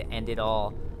cold wind ended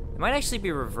all. It might actually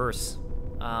be reverse.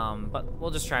 But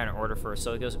we'll just try in order first.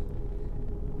 So it goes...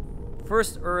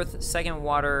 First earth, second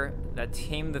water that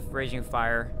tamed the raging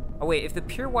fire. Oh wait, if the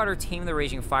pure water tamed the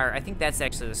raging fire, I think that's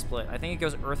actually the split. I think it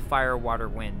goes earth, fire, water,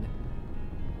 wind.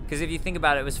 Because if you think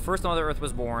about it, it was first the Mother Earth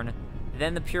was born,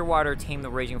 then the pure water tamed the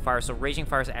raging fire, so raging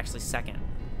fire is actually second.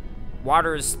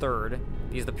 Water is third,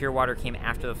 because the pure water came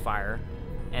after the fire,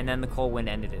 and then the cold wind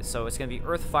ended it. So it's going to be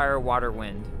earth, fire, water,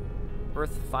 wind.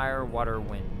 Earth, fire, water,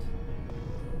 wind.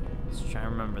 Let's try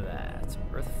and remember that.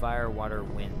 Earth, fire, water,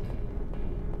 wind.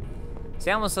 See,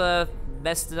 I almost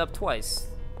messed it up twice.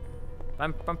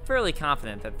 I'm fairly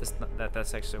confident that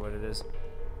that's actually what it is.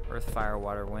 Earth, fire,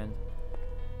 water, wind.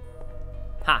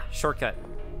 Ha! Shortcut.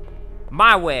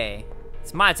 My way!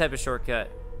 It's my type of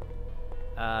shortcut.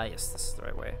 Yes, this is the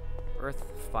right way. Earth,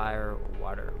 fire,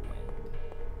 water,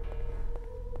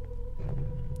 wind.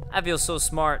 I feel so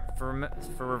smart for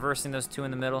reversing those two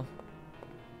in the middle.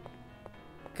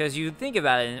 Because you think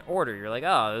about it in order. You're like,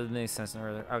 oh, that makes sense in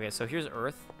order. Okay, so here's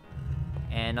Earth.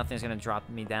 And nothing's going to drop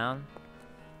me down.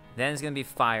 Then it's going to be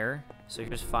fire. So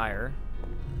here's fire.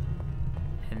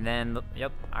 And then,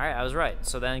 yep, alright, I was right.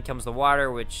 So then comes the water,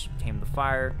 which tamed the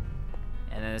fire.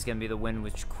 And then it's going to be the wind,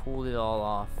 which cooled it all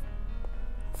off.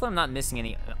 Hopefully I'm not missing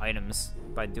any items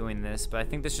by doing this, but I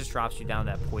think this just drops you down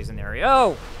that poison area.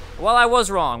 Oh! Well, I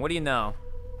was wrong. What do you know?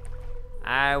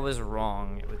 I was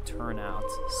wrong, it would turn out.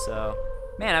 So,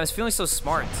 man, I was feeling so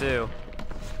smart, too.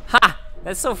 Ha!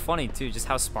 That's so funny, too, just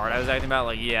how smart I was acting about.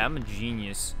 Like, yeah, I'm a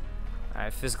genius.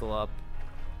 Alright, physical up.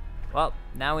 Well,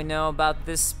 now we know about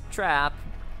this trap.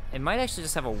 It might actually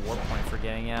just have a warp point for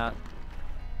getting out.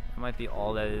 It might be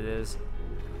all that it is.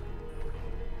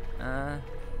 How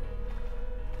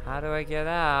do I get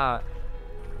out?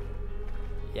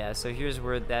 Yeah, so here's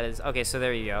where that is. Okay, so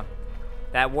there you go.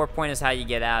 That warp point is how you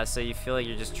get out, so you feel like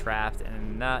you're just trapped,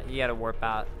 and you gotta warp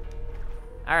out.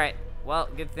 Alright, well,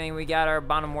 good thing we got our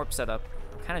bottom warp set up.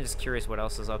 I'm kind of just curious what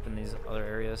else is up in these other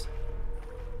areas.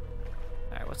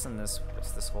 Alright, what's in this?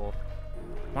 What's this hole?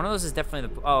 One of those is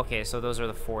definitely the... Oh, okay, so those are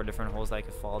the 4 different holes that I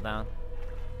could fall down.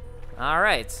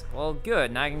 Alright, well,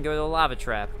 good. Now I can go to the lava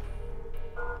trap.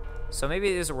 So maybe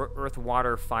it is earth,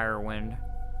 water, fire, wind.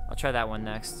 I'll try that one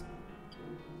next.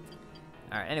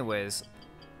 Alright, anyways.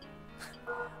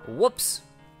 Whoops.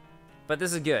 But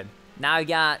this is good. Now I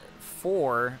got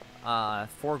 4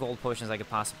 gold potions I could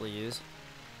possibly use.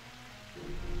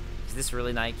 Is this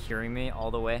really not hearing me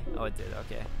all the way? Oh, it did.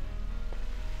 Okay.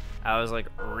 I was like,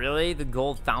 really? The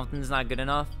gold fountain's not good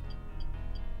enough?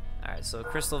 Alright, so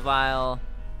crystal vial.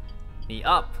 Me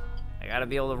up. I gotta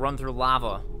be able to run through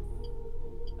lava.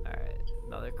 Alright,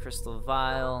 another crystal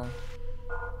vial.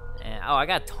 And oh, I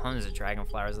got tons of dragon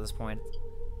flowers at this point.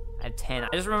 I have 10. I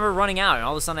just remember running out, and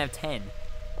all of a sudden I have 10.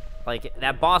 Like,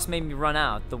 that boss made me run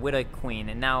out, the Widow Queen,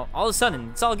 and now all of a sudden,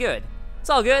 it's all good. It's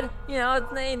all good. You know, it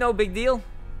ain't no big deal.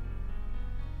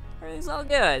 Everything's all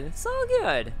good. It's all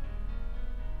good.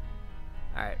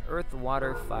 Alright, earth,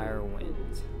 water, fire,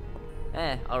 wind.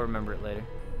 I'll remember it later.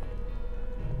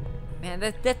 Man,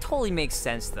 that totally makes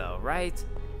sense, though, right?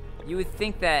 You would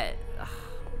think that...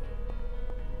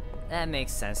 that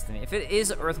makes sense to me. If it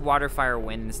is earth, water, fire,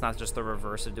 wind, and it's not just the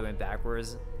reverse of doing it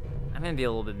backwards, I'm gonna be a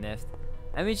little bit miffed.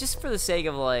 I mean, just for the sake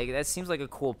of, like, that seems like a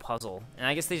cool puzzle. And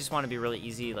I guess they just want to be really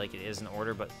easy, like it is in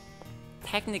order, but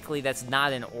technically that's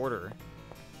not in order.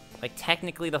 Like,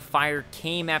 technically the fire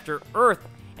came after earth,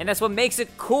 and that's what makes it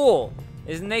cool.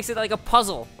 It makes it like a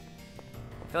puzzle.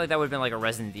 I feel like that would have been like a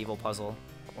Resident Evil puzzle.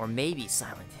 Or maybe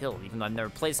Silent Hill, even though I've never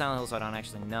played Silent Hill, so I don't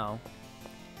actually know.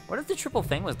 What if the triple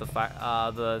thing was the fire,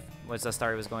 what's the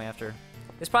star he was going after?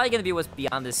 It's probably going to be what's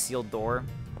beyond this sealed door.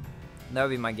 That would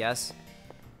be my guess.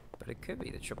 But it could be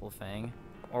the triple fang.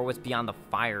 Or what's beyond the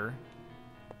fire.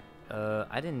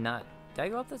 I did not... Did I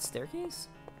go up that staircase?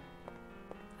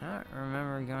 I don't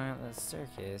remember going up that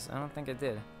staircase. I don't think I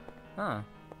did. Huh.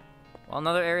 Well,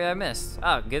 another area I missed.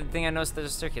 Oh, good thing I noticed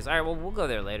there's a staircase. Alright, well, we'll go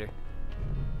there later.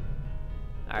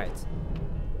 Alright.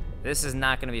 This is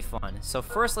not going to be fun. So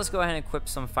first, let's go ahead and equip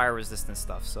some fire resistance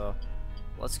stuff. So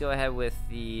let's go ahead with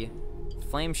the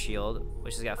flame shield,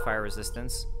 which has got fire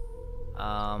resistance.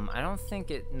 I don't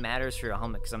think it matters for your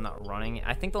helmet because I'm not running.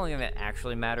 I think the only thing that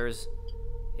actually matters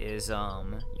is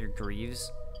your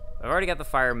greaves. I've already got the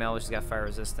fire mail, which has got fire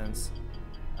resistance.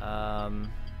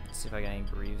 Let's see if I got any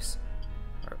greaves.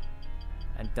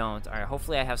 I don't. Alright,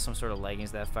 hopefully I have some sort of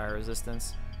leggings that have fire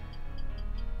resistance.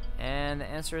 And the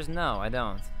answer is no, I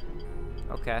don't.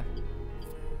 Okay.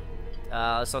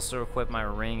 Let's also equip my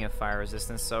ring of fire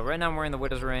resistance. So right now I'm wearing the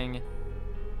Widow's ring.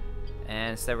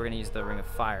 And instead we're going to use the ring of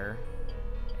fire.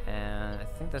 And I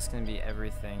think that's going to be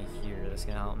everything here that's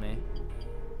going to help me.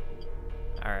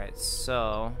 Alright,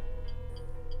 so...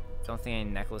 Don't think any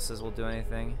necklaces will do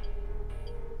anything.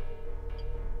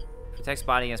 Protects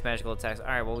body against magical attacks.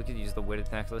 Alright, well we could use the Widow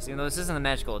necklace. Even though this isn't a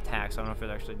magical attack, so I don't know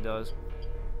if it actually does.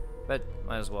 But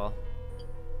might as well.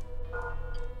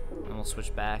 And we'll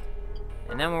switch back.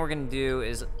 And then what we're going to do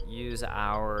is use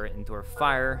our Endure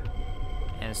Fire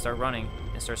and start running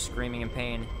and start screaming in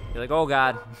pain. You're like, oh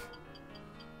god.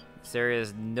 This area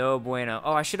is no bueno.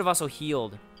 Oh, I should have also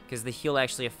healed because the heal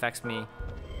actually affects me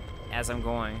as I'm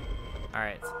going.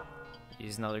 Alright.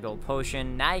 Use another gold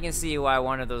potion. Now you can see why I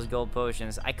wanted those gold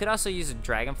potions. I could also use a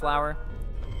dragon flower.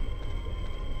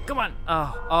 Come on.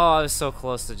 Oh, I was so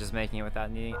close to just making it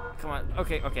without needing it. Come on.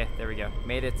 Okay, there we go.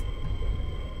 Made it.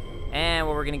 And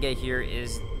what we're going to get here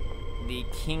is the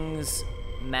King's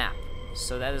Map.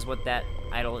 So that is what that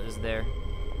idol is there.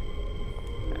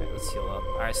 Alright, let's heal up.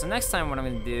 Alright, so next time what I'm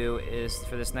going to do is,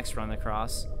 for this next run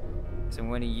across, is I'm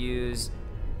going to use...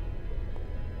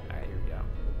 Alright, here we go.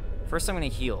 First I'm going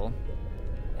to heal.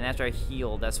 And after I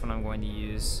heal, that's when I'm going to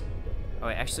use... Oh,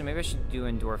 wait, actually, maybe I should do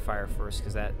Endure Fire first,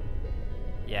 because that...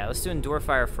 Yeah, let's do Endure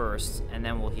Fire first, and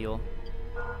then we'll heal.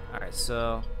 Alright,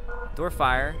 so... Endure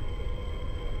Fire.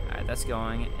 Alright, that's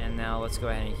going. And now let's go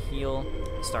ahead and heal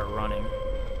and start running.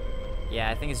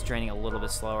 Yeah, I think it's draining a little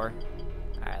bit slower.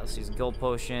 Alright, let's use Gold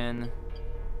Potion.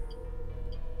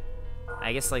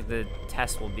 I guess, like, the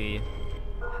test will be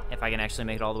if I can actually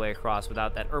make it all the way across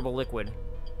without that herbal liquid.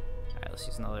 Alright, let's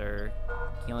use another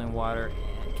healing water.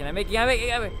 And can I make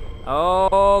it?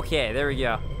 Okay, there we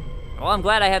go. Well, I'm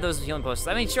glad I had those healing potions.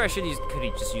 I mean, sure, I could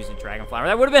have just used a dragon flower.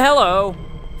 That would have been hello.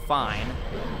 Fine.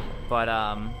 But,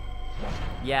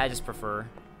 yeah, I just prefer.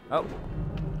 Oh,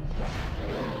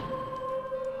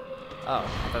 I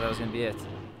thought that was going to be it.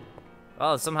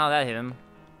 Well, somehow that hit him.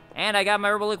 And I got my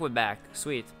herbal liquid back.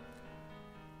 Sweet.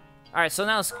 Alright, so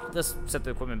now let's set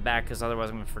the equipment back, because otherwise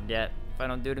I'm going to forget if I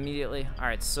don't do it immediately.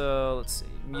 Alright, so let's see.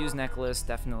 Muse necklace,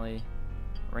 definitely.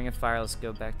 Ring of Fire, let's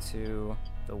go back to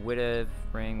the Widow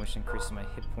ring, which increases my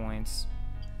hit points.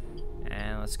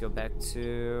 And let's go back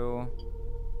to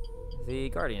the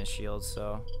Guardian Shield,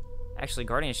 so... Actually,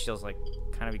 Guardian Shield's, like,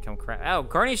 kind of become crap. Oh,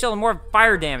 Guardian Shield and more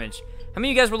fire damage! How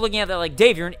many of you guys were looking at that like,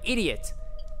 Dave, you're an idiot!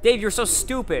 Dave, you're so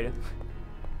stupid!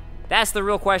 That's the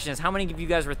real question, is how many of you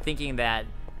guys were thinking that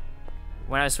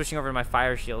when I was switching over to my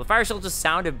Fire Shield? The Fire Shield just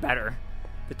sounded better.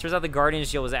 It turns out the Guardian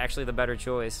Shield was actually the better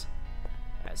choice.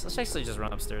 Alright, so let's actually just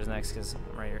run upstairs next, because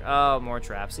I'm right here. Oh, more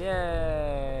traps.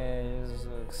 Yay! I'm so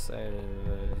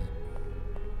excited.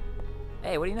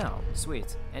 Hey, what do you know?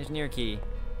 Sweet. Engineer key.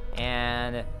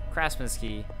 And craftsman's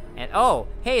key. And, oh,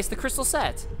 hey, it's the crystal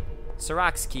set.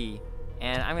 Sirach's key.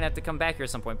 And I'm gonna have to come back here at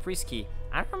some point. Priest key.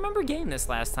 I don't remember getting this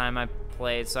last time I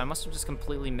played, so I must have just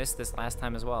completely missed this last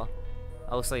time as well.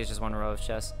 Oh, looks like it's just one row of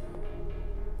chests.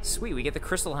 Sweet, we get the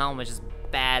crystal helm, which is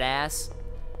badass.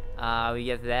 We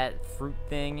get that fruit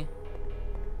thing.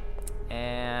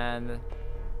 And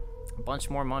a bunch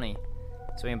more money.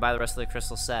 So we can buy the rest of the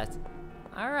crystal set.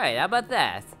 Alright, how about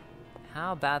that?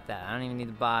 How about that? I don't even need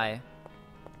to buy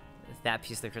that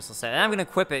piece of the crystal set. And I'm gonna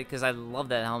equip it because I love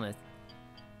that helmet.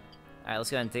 Alright,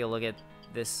 let's go ahead and take a look at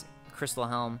this crystal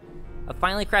helm. A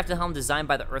finely crafted helm designed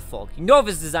by the Earthfolk. You know if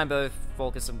it's designed by the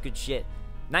Earthfolk, it's some good shit.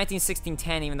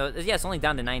 1916-10, even though, yeah, it's only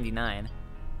down to 99.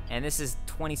 And this is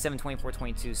 27, 24,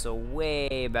 22, so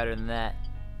way better than that.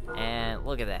 And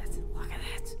look at that. Look at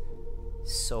that.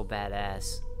 So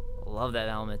badass. Love that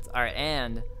helmet. Alright,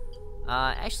 and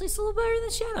actually it's a little better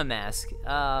than Shadow Mask.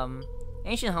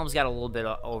 Ancient Helm's got a little bit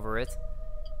over it.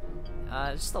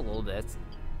 Just a little bit.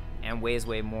 And weighs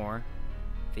way more.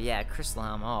 But yeah, Crystal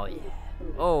Helm, oh yeah.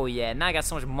 Oh yeah, now I got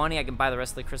so much money I can buy the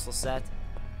rest of the crystal set.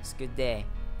 It's a good day.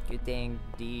 Good day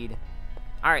indeed.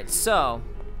 Alright, so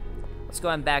let's go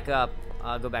ahead and back up.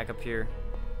 Go back up here.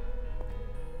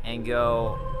 And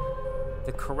go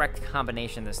the correct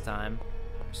combination this time.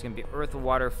 It's gonna be earth,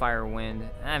 water, fire, wind.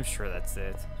 I'm sure that's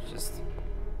it. It's just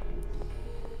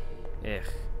ugh.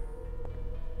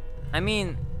 I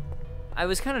mean, I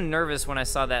was kind of nervous when I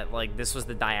saw that like this was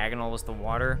the diagonal was the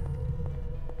water.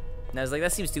 And I was like,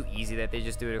 that seems too easy that they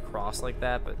just do it across like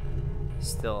that, but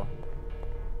still.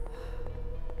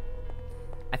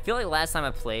 I feel like last time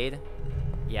I played,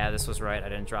 yeah, this was right, I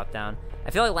didn't drop down.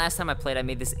 I feel like last time I played, I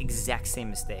made this exact same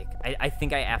mistake. I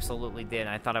think I absolutely did, and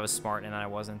I thought I was smart, and I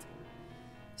wasn't.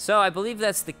 So I believe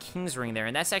that's the King's Ring there,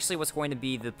 and that's actually what's going to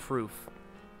be the proof.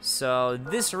 So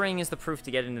this ring is the proof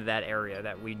to get into that area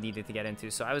that we needed to get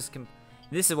into. So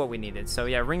this is what we needed. So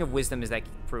yeah, Ring of Wisdom is that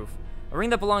proof. A ring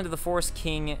that belonged to the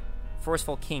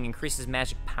Forestful King increases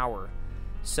magic power.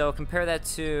 So compare that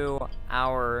to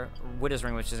our Widow's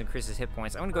Ring, which just increases hit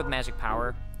points. I'm gonna go with magic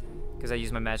power because I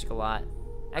use my magic a lot.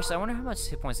 Actually, I wonder how much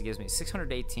hit points it gives me.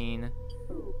 618,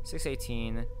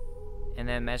 618, and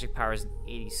then magic power is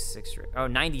 86. Oh,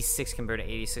 96 compared to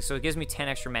 86. So it gives me 10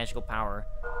 extra magical power.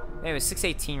 Anyway,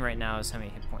 618 right now is how many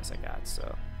hit points I got.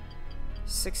 So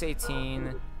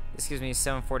 618. This gives me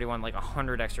 741, like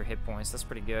 100 extra hit points. That's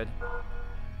pretty good.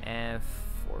 And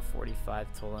 445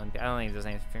 total MP. I don't think there's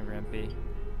anything for MP.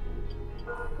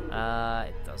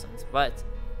 It doesn't. But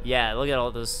yeah, look at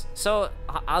all those. So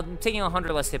I'm taking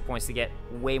 100 less hit points to get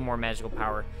way more magical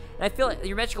power. And I feel like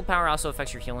your magical power also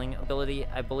affects your healing ability,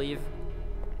 I believe.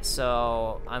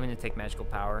 So I'm gonna take magical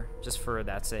power just for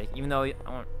that sake. Even though I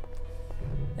want,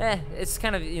 it's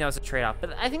kind of, you know, it's a trade-off.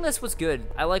 But I think that's what's good.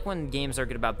 I like when games are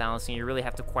good about balancing. You really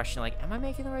have to question, like, am I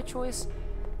making the right choice?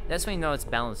 That's when you know it's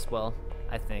balanced well,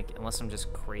 I think. Unless I'm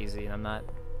just crazy and I'm not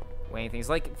weighing things.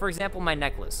 Like, for example, my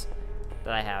necklace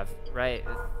that I have, right?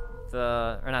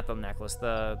 Or not the necklace,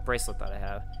 the bracelet that I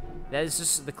have. That is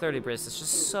just, the clarity bracelet. It's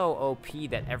just so OP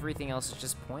that everything else is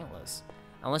just pointless.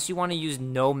 Unless you want to use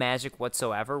no magic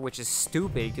whatsoever, which is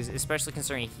stupid, because especially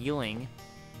concerning healing.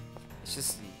 It's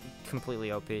just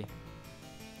completely OP. Do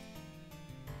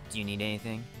you need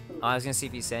anything? Oh, I was gonna see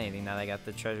if you said anything now that I got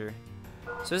the treasure.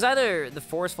 So it's either the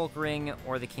Forest Folk Ring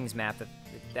or the King's Map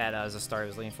that as a start I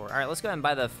was looking for. Alright, let's go ahead and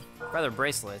buy the Feather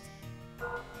Bracelet.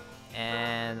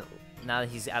 And now that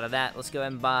he's out of that, let's go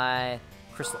ahead and buy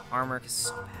Crystal Armor, because it's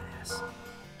so badass.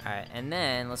 Alright, and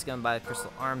then let's go and buy the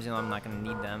Crystal Arms, even though I'm not going to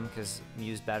need them, because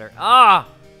Mew's better. Ah!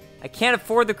 I can't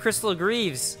afford the Crystal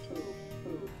Greaves!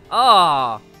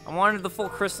 Ah! I wanted the full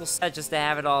crystal set just to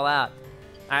have it all out.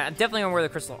 Alright, I'm definitely going to wear the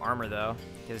Crystal Armor, though,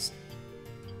 because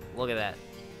look at that.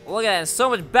 Look at that, it's so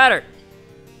much better!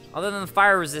 Other than the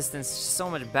fire resistance, it's so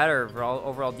much better for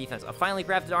overall defense. A finely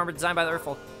crafted armor designed by the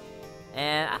Earthfolk.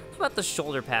 And I don't know about the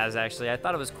shoulder pads, actually. I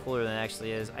thought it was cooler than it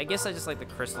actually is. I guess I just like the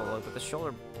crystal look, but the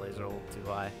shoulder blades are a little too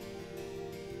high.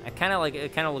 It kind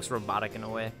of looks robotic in a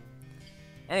way.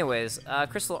 Anyways,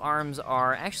 crystal arms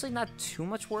are actually not too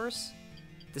much worse.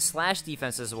 The slash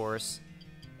defense is worse.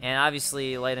 And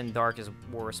obviously light and dark is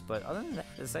worse, but other than that,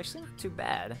 it's actually not too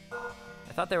bad.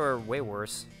 I thought they were way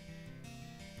worse.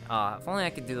 If only I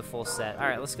could do the full set.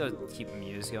 Alright, let's go keep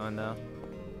Muse going, though.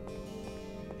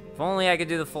 If only I could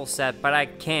do the full set, but I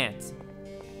can't.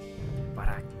 But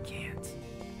I can't.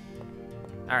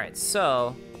 Alright,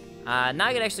 so now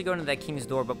I can actually go into that King's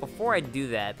Door, but before I do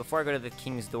that, before I go to the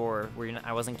King's Door, where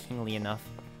I wasn't kingly enough,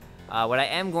 what I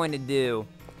am going to do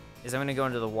is I'm going to go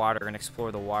into the water and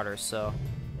explore the water, so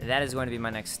that is going to be my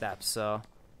next step. So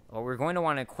what we're going to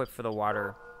want to equip for the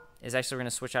water is actually we're going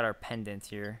to switch out our pendant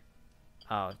here.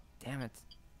 Oh, damn it.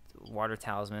 Water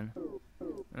talisman.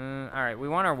 Alright, we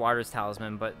want our water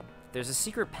talisman, but there's a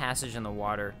secret passage in the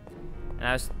water.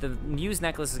 And the Muse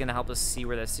necklace is going to help us see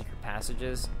where that secret passage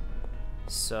is.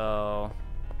 So,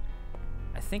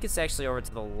 I think it's actually over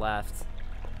to the left.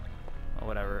 Oh,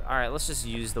 whatever. Alright, let's just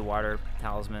use the water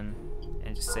talisman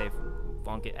and just say,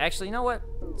 funk it. Actually, you know what?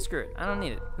 Screw it. I don't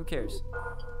need it. Who cares?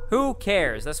 Who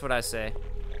cares? That's what I say.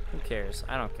 Who cares?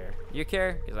 I don't care. You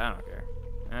care? Because I don't care.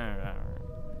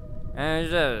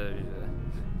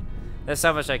 That's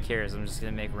how much I care. Is I'm just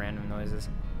going to make random noises.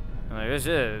 I'm like,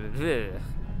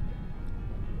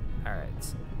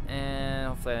 alright. And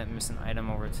hopefully I didn't miss an item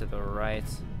over to the right.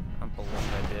 I don't believe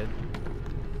I did.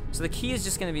 So the key is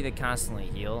just going to be to constantly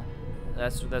heal.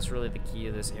 That's really the key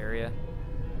of this area.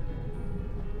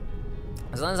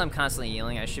 As long as I'm constantly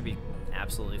healing, I should be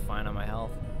absolutely fine on my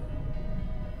health.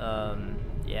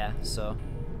 Yeah, so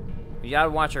we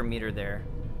gotta watch our meter there,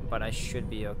 but I should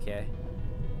be okay.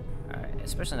 Alright,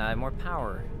 especially now I have more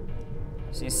power.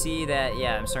 So you see that,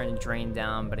 yeah, I'm starting to drain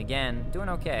down, but again, doing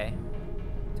okay.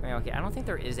 Doing okay. I don't think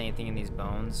there is anything in these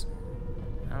bones.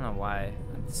 I don't know why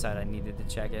I decided I needed to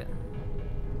check it.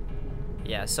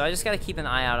 Yeah, so I just gotta keep an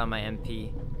eye out on my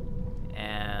MP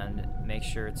and make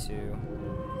sure to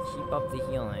keep up the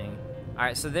healing.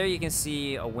 Alright, so there you can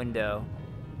see a window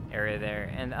area there.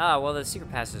 And, well, the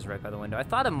secret passage is right by the window. I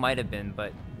thought it might have been,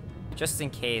 but just in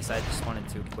case, I just wanted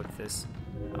to equip this.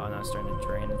 Oh, no, it's starting to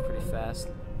drain pretty fast.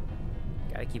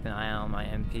 Gotta keep an eye out on my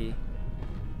MP.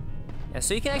 Yeah,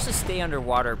 so you can actually stay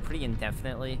underwater pretty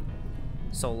indefinitely,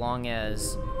 so long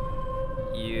as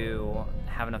you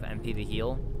have enough MP to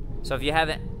heal. So if you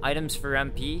have items for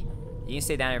MP, you can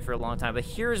stay down here for a long time. But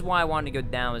here's why I wanted to go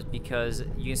down, is because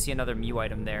you can see another Mew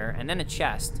item there, and then a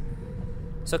chest.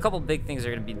 So a couple big things are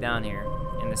going to be down here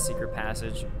in the secret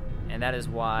passage, and that is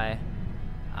why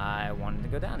I wanted to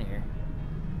go down here.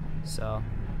 So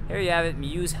here you have it.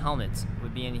 Mew's helmet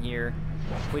would be in here,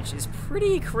 which is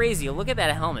pretty crazy. Look at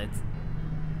that helmet.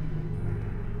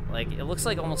 Like, it looks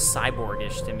like almost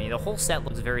cyborg-ish to me. The whole set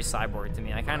looks very cyborg to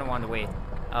me. I kind of wanted to wait.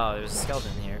 Oh, there's a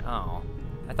skeleton here. Oh.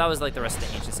 I thought it was like the rest of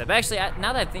the ancient set. But actually,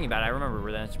 now that I think about it, I remember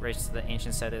where the rest of the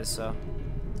ancient set is, so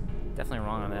definitely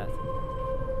wrong on that.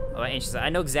 Oh, ancient set. I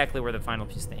know exactly where the final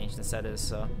piece of the ancient set is,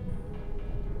 so.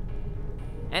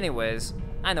 Anyways,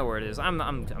 I know where it is. I'm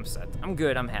set. I'm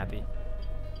good. I'm happy.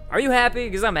 Are you happy?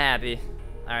 Because I'm happy.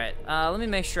 Alright, let me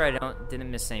make sure I didn't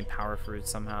miss any power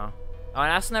fruits somehow. Oh, and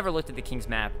I also never looked at the king's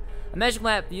map. A magic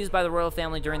map used by the royal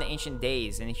family during the ancient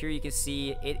days. And here you can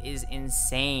see it is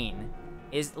insane.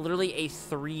 It is literally a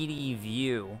 3D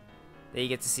view that you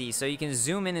get to see. So you can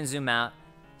zoom in and zoom out.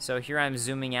 So here I'm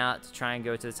zooming out to try and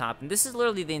go to the top. And this is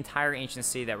literally the entire ancient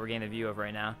city that we're getting a view of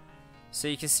right now. So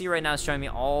you can see right now it's showing me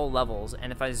all levels.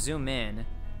 And if I zoom in,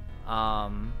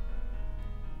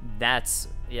 that's,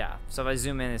 yeah. So if I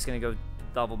zoom in, it's going to go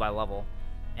level by level.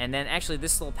 And then actually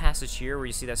this little passage here where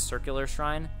you see that circular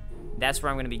shrine, that's where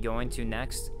I'm going to be going to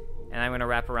next. And I'm going to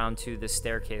wrap around to the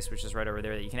staircase, which is right over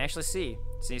there that you can actually see.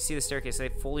 So you see the staircase, they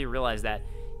fully realize that.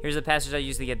 Here's the passage I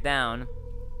used to get down.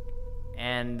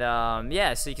 And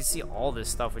yeah, so you can see all this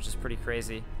stuff, which is pretty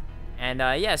crazy. And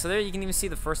yeah, so there you can even see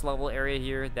the first level area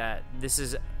here, that this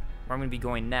is where I'm going to be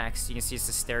going next. You can see it's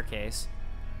the staircase.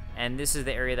 And this is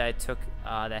the area that I took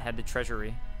that had the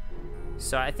treasury.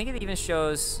 So I think it even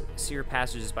shows secret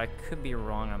passages, but I could be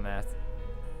wrong on that.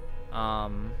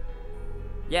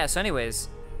 Yeah, so anyways,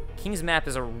 King's Map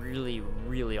is a really,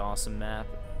 really awesome map.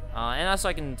 And also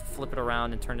I can flip it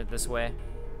around and turn it this way.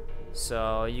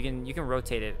 So you can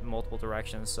rotate it multiple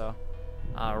directions, so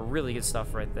really good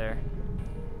stuff right there.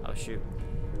 Oh shoot.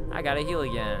 I gotta heal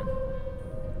again.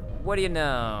 What do you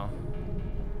know?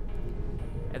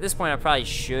 At this point I probably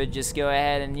should just go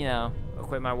ahead and, you know,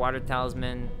 equip my water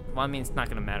talisman. Well, I mean, it's not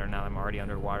gonna matter now that I'm already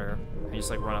underwater. I just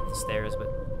like run up the stairs,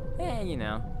 but you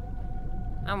know,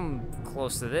 I'm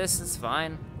close to this, it's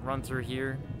fine. Run through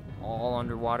here, all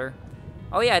underwater.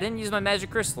 Oh yeah, I didn't use my magic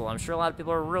crystal. I'm sure a lot of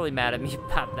people are really mad at me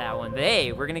about that one. But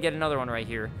hey, we're gonna get another one right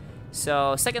here.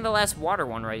 So, second to last water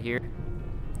one right here,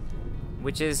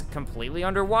 which is completely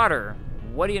underwater.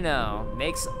 What do you know?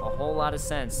 Makes a whole lot of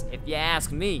sense, if you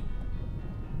ask me.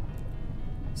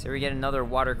 So we get another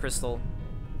water crystal.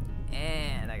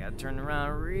 And I gotta turn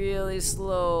around really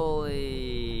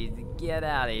slowly to get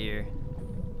out of here.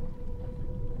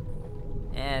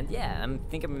 And yeah, I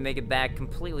think I'm gonna make it back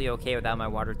completely okay without my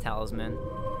water talisman,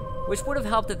 which would have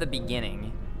helped at the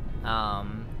beginning.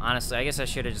 Honestly, I guess I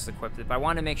should have just equipped it, but I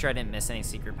wanted to make sure I didn't miss any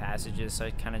secret passages, so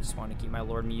I kind of just wanted to keep my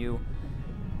Lord Mew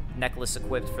necklace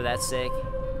equipped for that sake.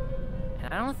 And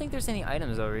I don't think there's any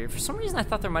items over here. For some reason, I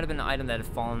thought there might have been an item that had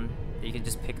fallen that you could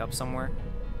just pick up somewhere.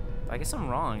 But I guess I'm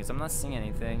wrong, because I'm not seeing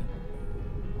anything.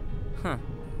 Huh.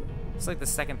 It's like the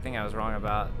second thing I was wrong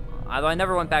about. Although I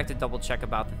never went back to double check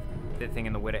about the thing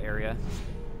in the Witta area.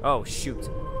 Oh, shoot.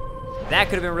 That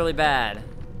could have been really bad.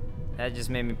 That just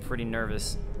made me pretty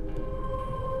nervous.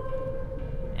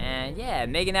 And yeah,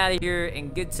 making out of here in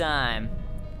good time.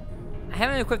 I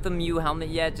haven't equipped the Mew helmet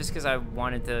yet, just because I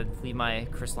wanted to leave my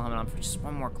crystal helmet on for just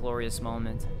one more glorious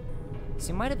moment.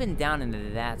 So it might have been down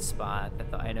into that spot that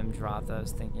the item dropped I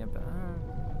was thinking about.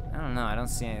 I don't know, I don't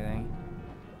see anything.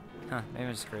 Huh, maybe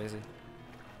I'm just crazy.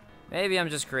 Maybe I'm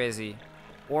just crazy.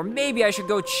 Or maybe I should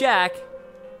go check.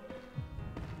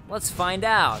 Let's find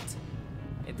out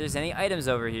if there's any items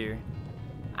over here.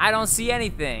 I don't see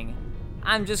anything.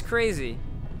 I'm just crazy.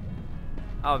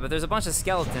 Oh, but there's a bunch of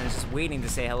skeletons just waiting to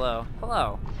say hello.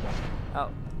 Hello.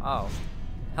 Oh.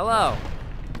 Hello.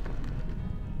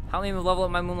 Help me level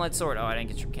up my Moonlight sword. Oh, I didn't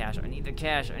get your cash. I need the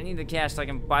cash. I need the cash so I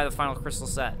can buy the final crystal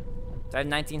set. Do I have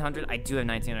 1900? I do have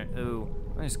 1900. Ooh.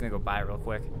 I'm just gonna go buy it real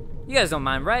quick. You guys don't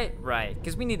mind, right? Right.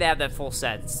 Because we need to have that full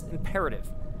set. It's imperative.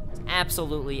 It's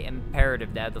absolutely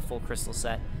imperative to have the full crystal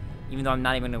set. Even though I'm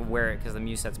not even gonna wear it because the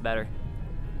Mew set's better.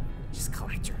 Just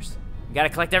collectors. We gotta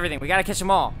collect everything. We gotta catch them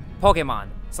all. Pokemon.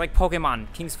 It's like Pokemon.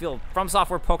 Kingsfield. From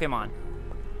Software Pokemon.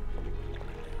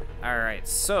 Alright,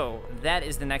 so that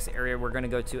is the next area we're going to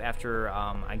go to after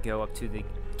I go up to the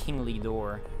Kingly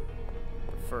Door.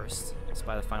 But first, let's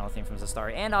buy the final thing from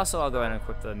Zastari. And also, I'll go ahead and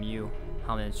equip the Mew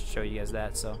helmet and show you guys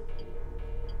that. So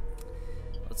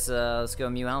let's go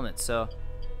Mew helmet. So,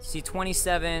 see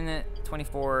 27,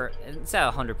 24, it's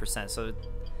at 100%. So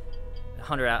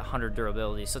 100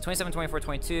 durability. So 27, 24,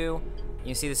 22. You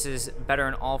can see this is better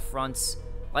in all fronts.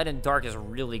 Light and dark is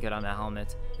really good on that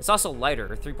helmet. It's also lighter,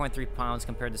 3.3 pounds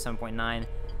compared to 7.9.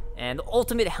 And the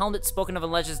ultimate helmet spoken of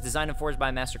in legends, designed and forged by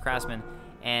a master craftsman.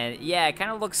 And yeah, it kind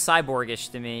of looks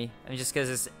cyborgish to me. I mean, just because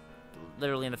it's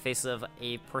literally in the face of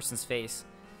a person's face.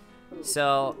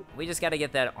 So we just got to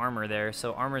get that armor there.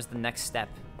 So armor is the next step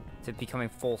to becoming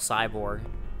full cyborg.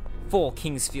 Full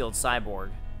Kingsfield cyborg.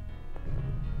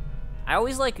 I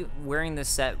always like wearing this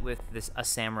set with a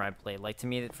samurai blade. Like, to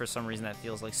me, for some reason, that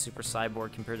feels like super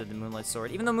cyborg compared to the Moonlight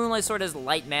sword. Even though Moonlight sword has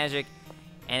light magic,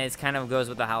 and it kind of goes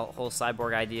with the whole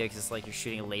cyborg idea, because it's like you're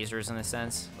shooting lasers in a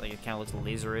sense. Like, it kind of looks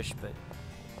laserish, but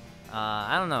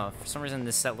I don't know. For some reason,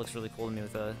 this set looks really cool to me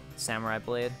with a samurai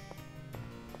blade.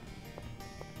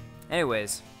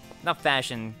 Anyways, enough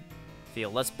fashion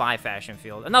field. Let's buy fashion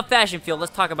field. Enough fashion field.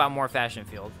 Let's talk about more fashion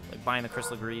field. Like buying the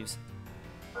Crystal Greaves.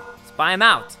 Let's buy them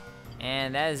out.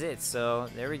 And that is it, so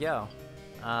there we go.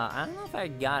 I don't know if I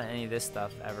got any of this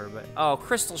stuff ever, but... Oh,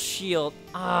 Crystal Shield.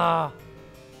 Ah.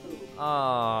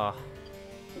 Oh.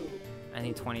 I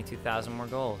need 22,000 more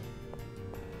gold.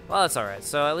 Well, that's alright.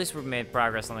 So at least we've made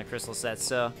progress on the crystal set,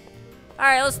 so...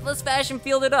 Alright, let's fashion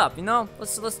field it up, you know?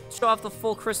 Let's show off the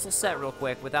full crystal set real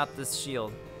quick without this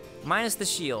shield. Minus the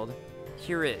shield,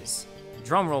 here is.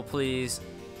 Drum roll, please.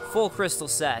 Full crystal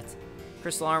set.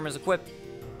 Crystal armor's equipped.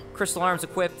 Crystal arms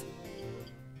equipped.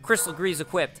 Crystal Greaves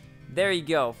equipped. There you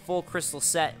go. Full crystal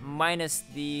set minus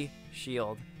the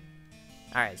shield.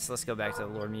 Alright, so let's go back to the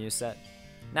Lord Mew set.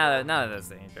 Now that that's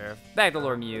taken care of. Back to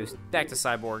Lord Mew. Back to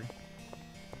Cyborg.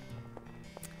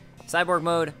 Cyborg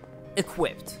mode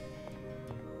equipped.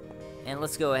 And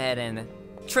let's go ahead and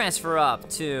transfer up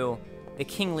to the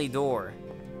Kingly Door,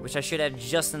 which I should have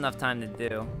just enough time to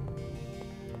do,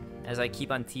 as I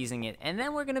keep on teasing it. And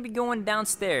then we're going to be going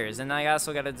downstairs, and I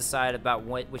also got to decide about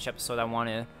which episode I want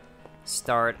to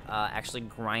start actually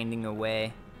grinding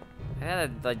away. I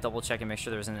gotta like double check and make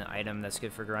sure there's an item that's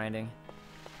good for grinding.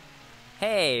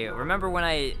 Hey, remember when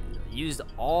I used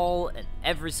all and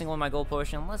every single one of my gold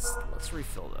potion? Let's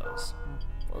refill those.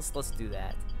 Let's do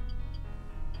that.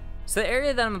 So the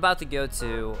area that I'm about to go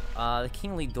to, the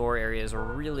Kingly Door area, is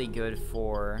really good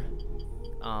for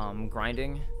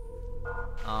grinding.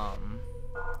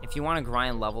 If you want to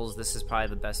grind levels, this is probably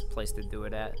the best place to do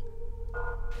it at,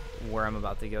 where I'm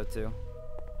about to go to.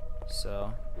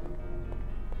 So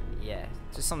yeah,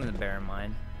 just something to bear in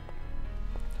mind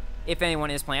if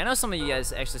anyone is playing. I know some of you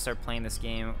guys actually start playing this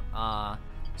game, some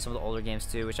of the older games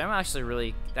too, which I'm actually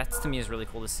really, that to me is really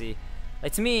cool to see.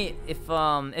 Like, to me,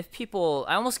 if people,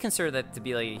 I almost consider that to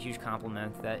be like a huge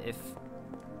compliment, that if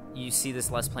you see this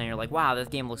Let's Play and you're like, wow, this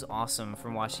game looks awesome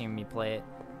from watching me play it.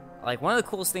 Like, one of the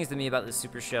coolest things to me about the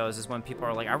super shows is when people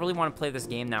are like, I really want to play this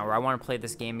game now, or I want to play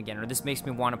this game again, or this makes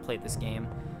me want to play this game.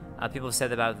 People have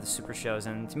said that about the super shows,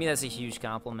 and to me that's a huge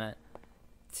compliment.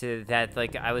 To that,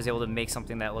 like, I was able to make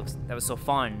something that was so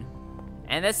fun,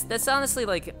 And that's honestly,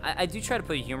 like, I do try to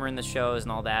put humor in the shows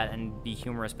and all that and be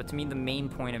humorous, but to me, the main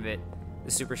point of it,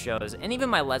 the super shows, and even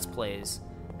my Let's Plays,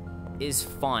 is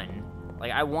fun.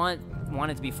 Like, I want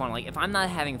it to be fun. Like, if I'm not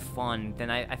having fun, then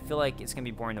I feel like it's going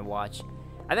to be boring to watch.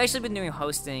 I've actually been doing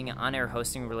hosting, on-air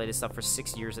hosting related stuff for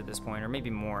 6 years at this point, or maybe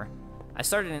more. I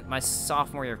started in my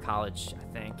sophomore year of college, I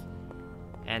think.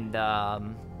 And, I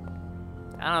don't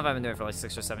know if I've been doing it for like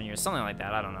 6 or 7 years, something like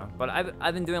that, I don't know. But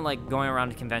I've been doing, like, going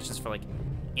around to conventions for, like,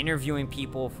 interviewing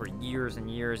people for years and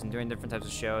years and doing different types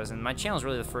of shows, and my channel is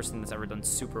really the first thing that's ever done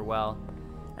super well.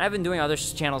 And I've been doing other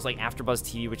channels like AfterBuzz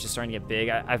TV, which is starting to get big.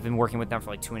 I've been working with them for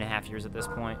like 2.5 years at this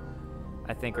point,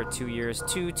 I think, or 2 years,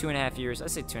 2.5 years. I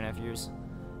say 2.5 years,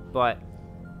 but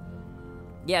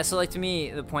yeah. So like to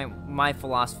me, the point, my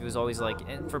philosophy was always like,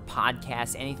 for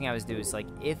podcasts, anything I was doing is like,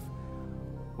 if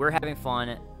we're having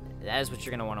fun, that is what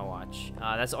you're gonna want to watch.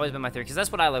 That's always been my theory, because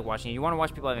that's what I like watching. You want to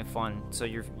watch people having fun, so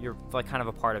you're like kind of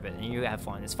a part of it, and you have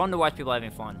fun. It's fun to watch people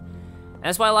having fun, and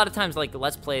that's why a lot of times like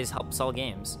Let's Plays help sell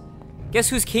games. Guess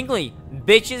who's kingly,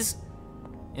 bitches?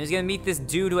 And he's gonna meet this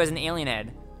dude who has an alien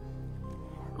head.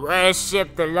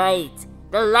 Worship the light.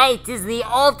 The light is the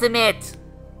ultimate.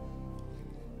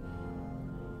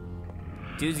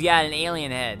 Dude's got an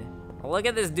alien head. Well, look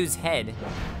at this dude's head.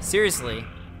 Seriously.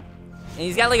 And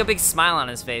he's got like a big smile on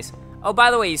his face. Oh,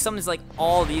 by the way, he summons like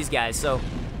all these guys. So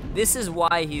this is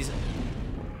why he's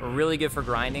really good for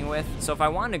grinding with. So if I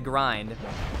wanted to grind,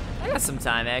 I got some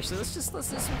time actually. Let's do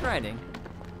some grinding.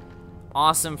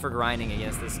 Awesome for grinding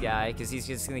against this guy, because he's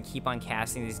just gonna keep on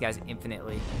casting these guys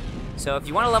infinitely. So if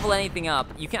you want to level anything up,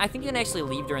 you can. I think you can actually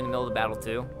leave during the middle of the battle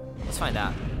too. Let's find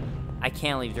out. I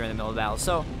can leave during the middle of the battle.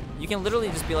 So you can literally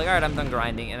just be like, all right, I'm done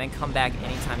grinding, and then come back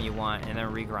anytime you want, and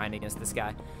then re-grind against this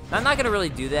guy. Now, I'm not gonna really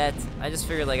do that. I just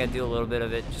figured like I'd do a little bit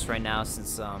of it just right now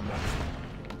since I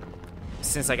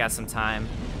got some time.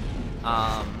 So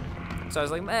I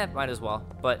was like, might as well.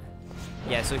 But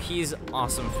yeah, so he's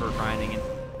awesome for grinding. And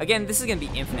again, this is gonna be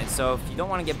infinite. So if you don't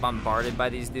want to get bombarded by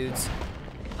these dudes,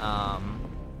 yeah,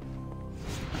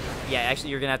 actually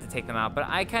you're gonna have to take them out. But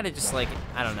I kind of just like,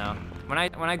 I don't know. When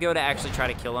I go to actually try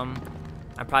to kill them,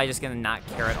 I'm probably just gonna not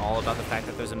care at all about the fact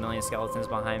that there's a million skeletons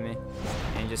behind me,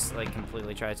 and just like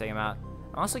completely try to take them out.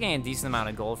 I'm also getting a decent amount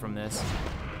of gold from this.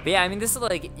 But yeah, I mean, this is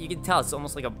like, you can tell it's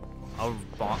almost like a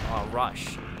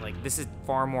rush. Like, this is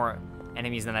far more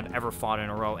enemies than I've ever fought in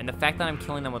a row, and the fact that I'm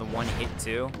killing them with one hit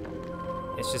too,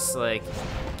 it's just like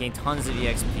getting tons of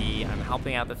EXP. I'm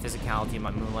helping out the physicality of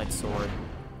my Moonlight sword.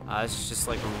 It's just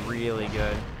like really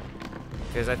good.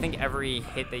 Because I think every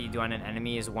hit that you do on an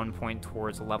enemy is 1 point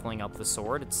towards leveling up the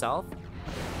sword itself.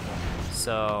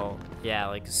 So, yeah,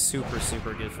 like super,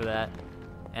 super good for that.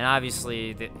 And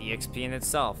obviously, the EXP in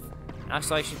itself. And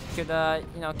also, I could,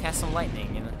 you know, cast some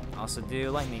lightning and also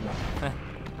do lightning.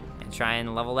 And try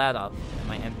and level that up at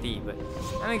my MP. But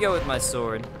I'm gonna go with my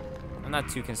sword. I'm not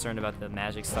too concerned about the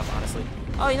magic stuff, honestly.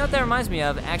 Oh, you know what that reminds me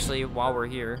of? Actually, while we're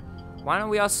here, why don't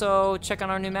we also check on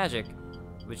our new magic?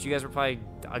 Which you guys were probably,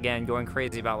 again, going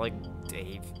crazy about, like,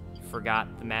 Dave, you forgot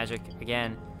the magic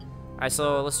again. Alright,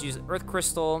 so let's use Earth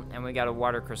Crystal, and we got a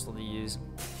Water Crystal to use.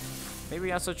 Maybe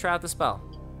we also try out the spell.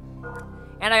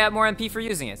 And I got more MP for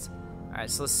using it. Alright,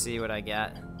 so let's see what I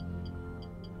got.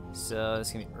 So,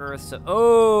 it's gonna be Earth, so,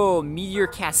 oh, Meteor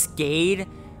Cascade.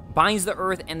 Binds the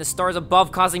Earth and the stars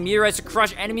above, causing meteorites to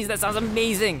crush enemies. That sounds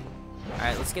amazing.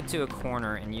 Alright, let's get to a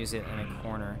corner and use it in a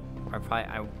corner.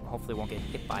 I hopefully won't get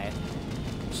hit by it.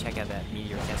 Check out that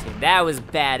meteor cascade. That was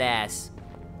badass.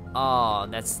 Oh,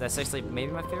 that's actually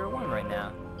maybe my favorite one right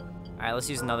now. Alright, let's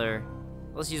use my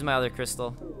other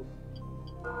crystal.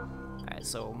 Alright,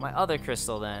 so my other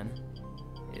crystal then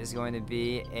is going to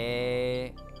be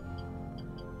a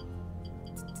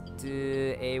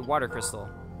water crystal.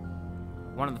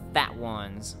 One of the fat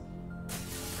ones.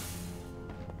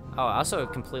 Oh, it also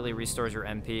completely restores your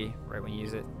MP right when you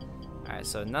use it. Alright,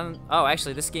 so none. Oh,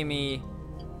 actually, this gave me.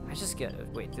 I just get.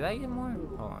 Wait, did I get more?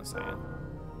 Hold on a second.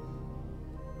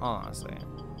 Hold on a second.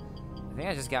 I think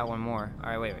I just got one more.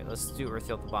 Alright, wait. Let's do Earth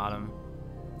Heal at the bottom.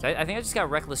 So I think I just got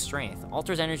Reckless Strength.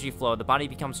 Alters energy flow. The body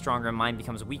becomes stronger and mind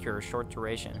becomes weaker or short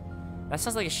duration. That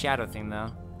sounds like a shadow thing,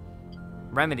 though.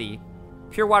 Remedy.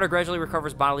 Pure water gradually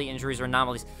recovers bodily injuries or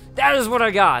anomalies. That is what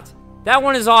I got! That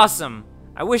one is awesome!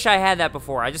 I wish I had that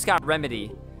before. I just got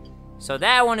Remedy. So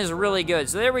that one is really good.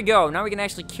 So there we go. Now we can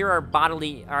actually cure our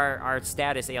bodily, our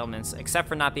status ailments, except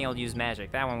for not being able to use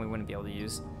magic. That one we wouldn't be able to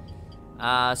use.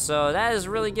 So that is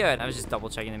really good. I was just double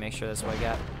checking to make sure that's what I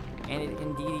got. And it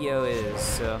indeedio is,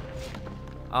 so.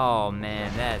 Oh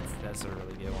man, that's a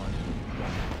really good one.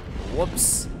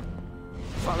 Whoops.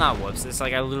 Well, not whoops. It's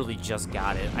like I literally just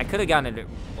got it. I could have gotten it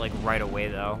like right away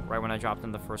though, right when I dropped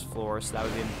on the first floor. So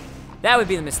that would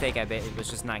be the mistake I made. It was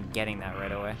just not getting that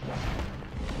right away.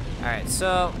 All right,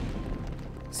 so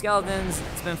skeletons.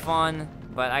 It's been fun,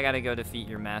 but I gotta go defeat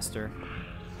your master.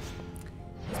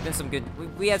 It's been some good.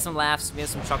 We had some laughs. We had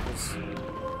some chuckles,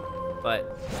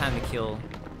 but time to kill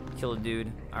a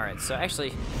dude. All right, so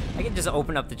actually, I can just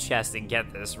open up the chest and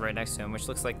get this right next to him, which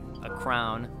looks like a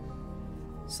crown.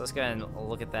 So let's go ahead and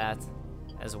look at that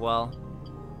as well.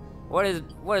 What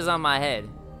is on my head?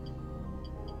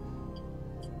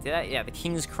 Yeah, the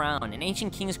king's crown. An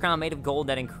ancient king's crown made of gold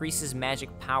that increases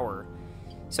magic power.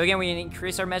 So again, we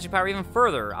increase our magic power even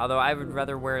further, although I would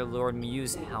rather wear Lord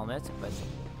Mew's helmet, but,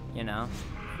 you know.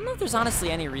 I don't know if there's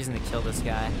honestly any reason to kill this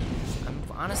guy. I'm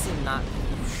honestly not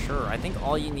sure. I think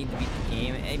all you need to beat the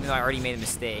game, even though I already made a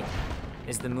mistake,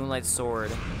 is the Moonlight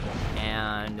sword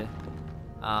and,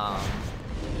 oh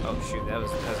shoot, that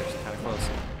was actually kind of close.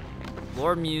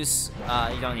 Lord Mew's,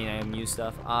 you don't need any Mew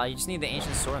stuff. You just need the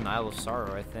Ancient Sword and the Isle of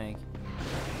Sorrow, I think.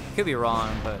 Could be wrong,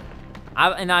 but...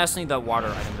 I also need the water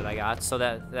item that I got, so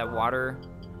that water...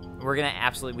 we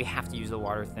have to use the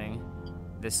water thing.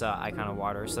 This icon of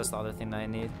water, so that's the other thing that I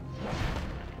need.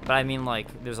 But I mean,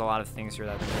 like, there's a lot of things here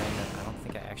that I don't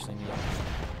think I actually need.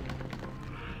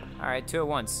 Alright, 2 at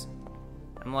once.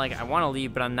 I'm like, I want to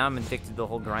leave, but now I'm addicted to the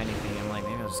whole grinding thing. I'm like,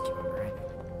 maybe I'll just keep on grinding.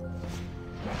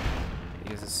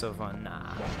 Because it's so fun.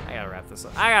 Nah, I gotta wrap this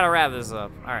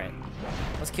up. Alright.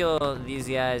 Let's kill these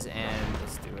guys and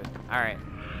let's do it. Alright.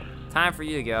 Time for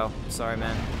you to go. Sorry,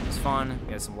 man. It was fun.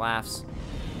 We had some laughs.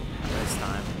 This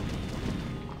time.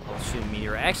 I'll shoot a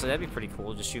meteorite. Actually, that'd be pretty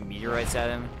cool. Just shoot meteorites at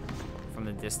him from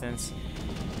the distance.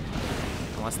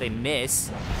 Unless they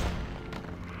miss.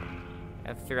 I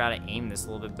have to figure out how to aim this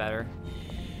a little bit better.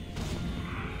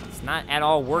 It's not at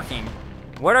all working.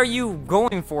 What are you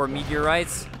going for,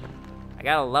 meteorites? I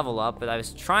got a level up, but I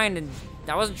wasn't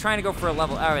trying to go for a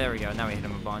level. Oh, there we go. Now we hit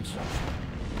him a bunch.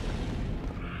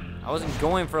 I wasn't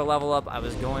going for a level up. I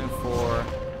was going for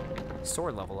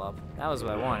sword level up. That was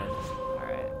what I wanted. All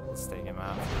right, let's take him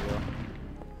out for real.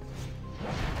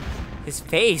 His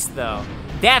face, though.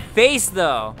 That face,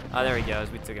 though. Oh, there he goes.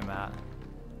 We took him out.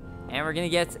 And we're gonna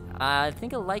get, I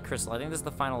think, a light crystal. I think this is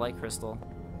the final light crystal.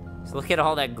 So look at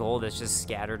all that gold that's just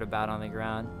scattered about on the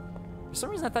ground. For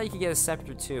some reason, I thought you could get a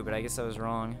scepter too, but I guess I was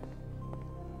wrong.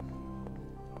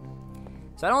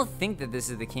 So I don't think that this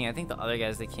is the king. I think the other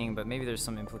guy's the king, but maybe there's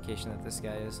some implication that this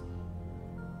guy is.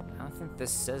 I don't think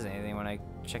this says anything when I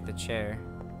check the chair.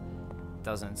 It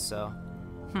doesn't, so.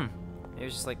 Maybe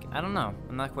it's just like, I don't know.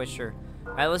 I'm not quite sure.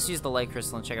 All right, let's use the light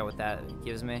crystal and check out what that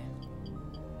gives me.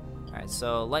 All right,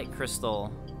 so light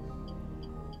crystal.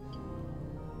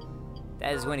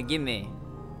 That is going to give me.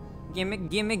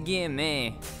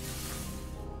 Gimme.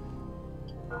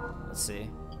 Let's see.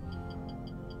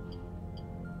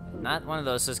 Not one of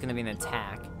those, so it's going to be an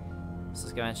attack. So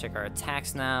let's go ahead and check our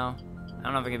attacks now. I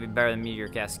don't know if it can be better than Meteor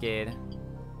Cascade.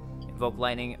 Invoke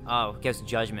lightning. Oh, it gives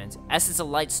judgment. Essence of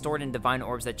light stored in divine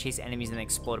orbs that chase enemies and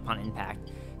explode upon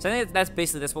impact. So I think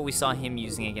that's what we saw him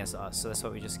using against us. So that's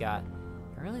what we just got.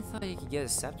 I really thought you could get a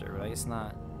scepter, but I guess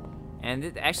not.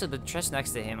 And actually, the chest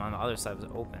next to him on the other side was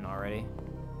open already.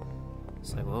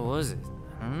 It's like, what was it?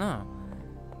 I don't know.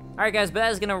 Alright guys, but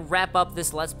that is going to wrap up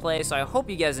this Let's Play, so I hope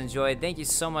you guys enjoyed. Thank you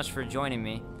so much for joining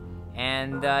me.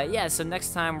 And yeah, so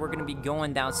next time we're going to be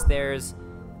going downstairs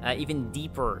even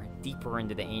deeper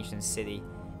into the ancient city.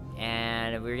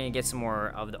 And we're going to get some more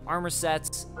of the armor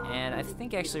sets. And I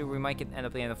think actually we might end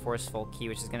up getting the Forceful Key,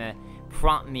 which is going to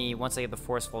prompt me, once I get the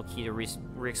Forceful Key, to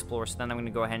re-explore. So then I'm going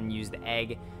to go ahead and use the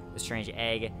egg, the strange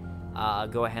egg.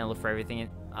 Go ahead and look for everything.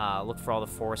 Look for all the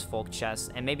Forest Folk chests.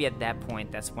 And maybe at that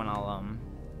point, that's when I'll,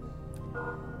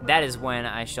 that is when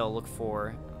I shall look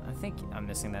for... I think I'm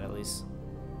missing that at least.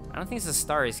 I don't think it's the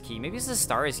Starry's Key. Maybe it's the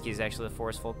Starry's Key is actually the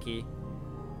Forest Folk Key.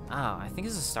 Oh, I think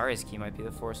it's the Starry's Key might be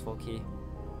the Forest Folk Key.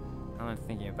 Now I'm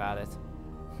thinking about it.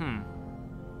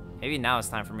 Maybe now it's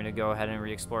time for me to go ahead and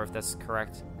re-explore if that's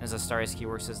correct. As the Starry's Key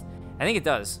works as... I think it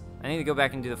does. I need to go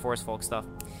back and do the Forest Folk stuff.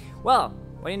 Well,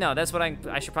 what do you know? That's what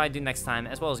I should probably do next time,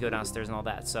 as well as go downstairs and all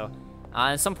that. So,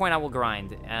 at some point I will grind.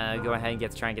 Go ahead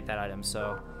and try and get that item.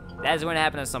 So... that is going to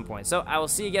happen at some point. So I will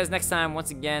see you guys next time once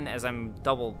again, as I'm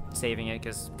double saving it,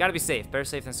 because gotta be safe. Better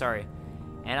safe than sorry.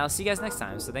 And I'll see you guys next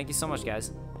time. So thank you so much,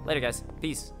 guys. Later, guys.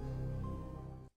 Peace.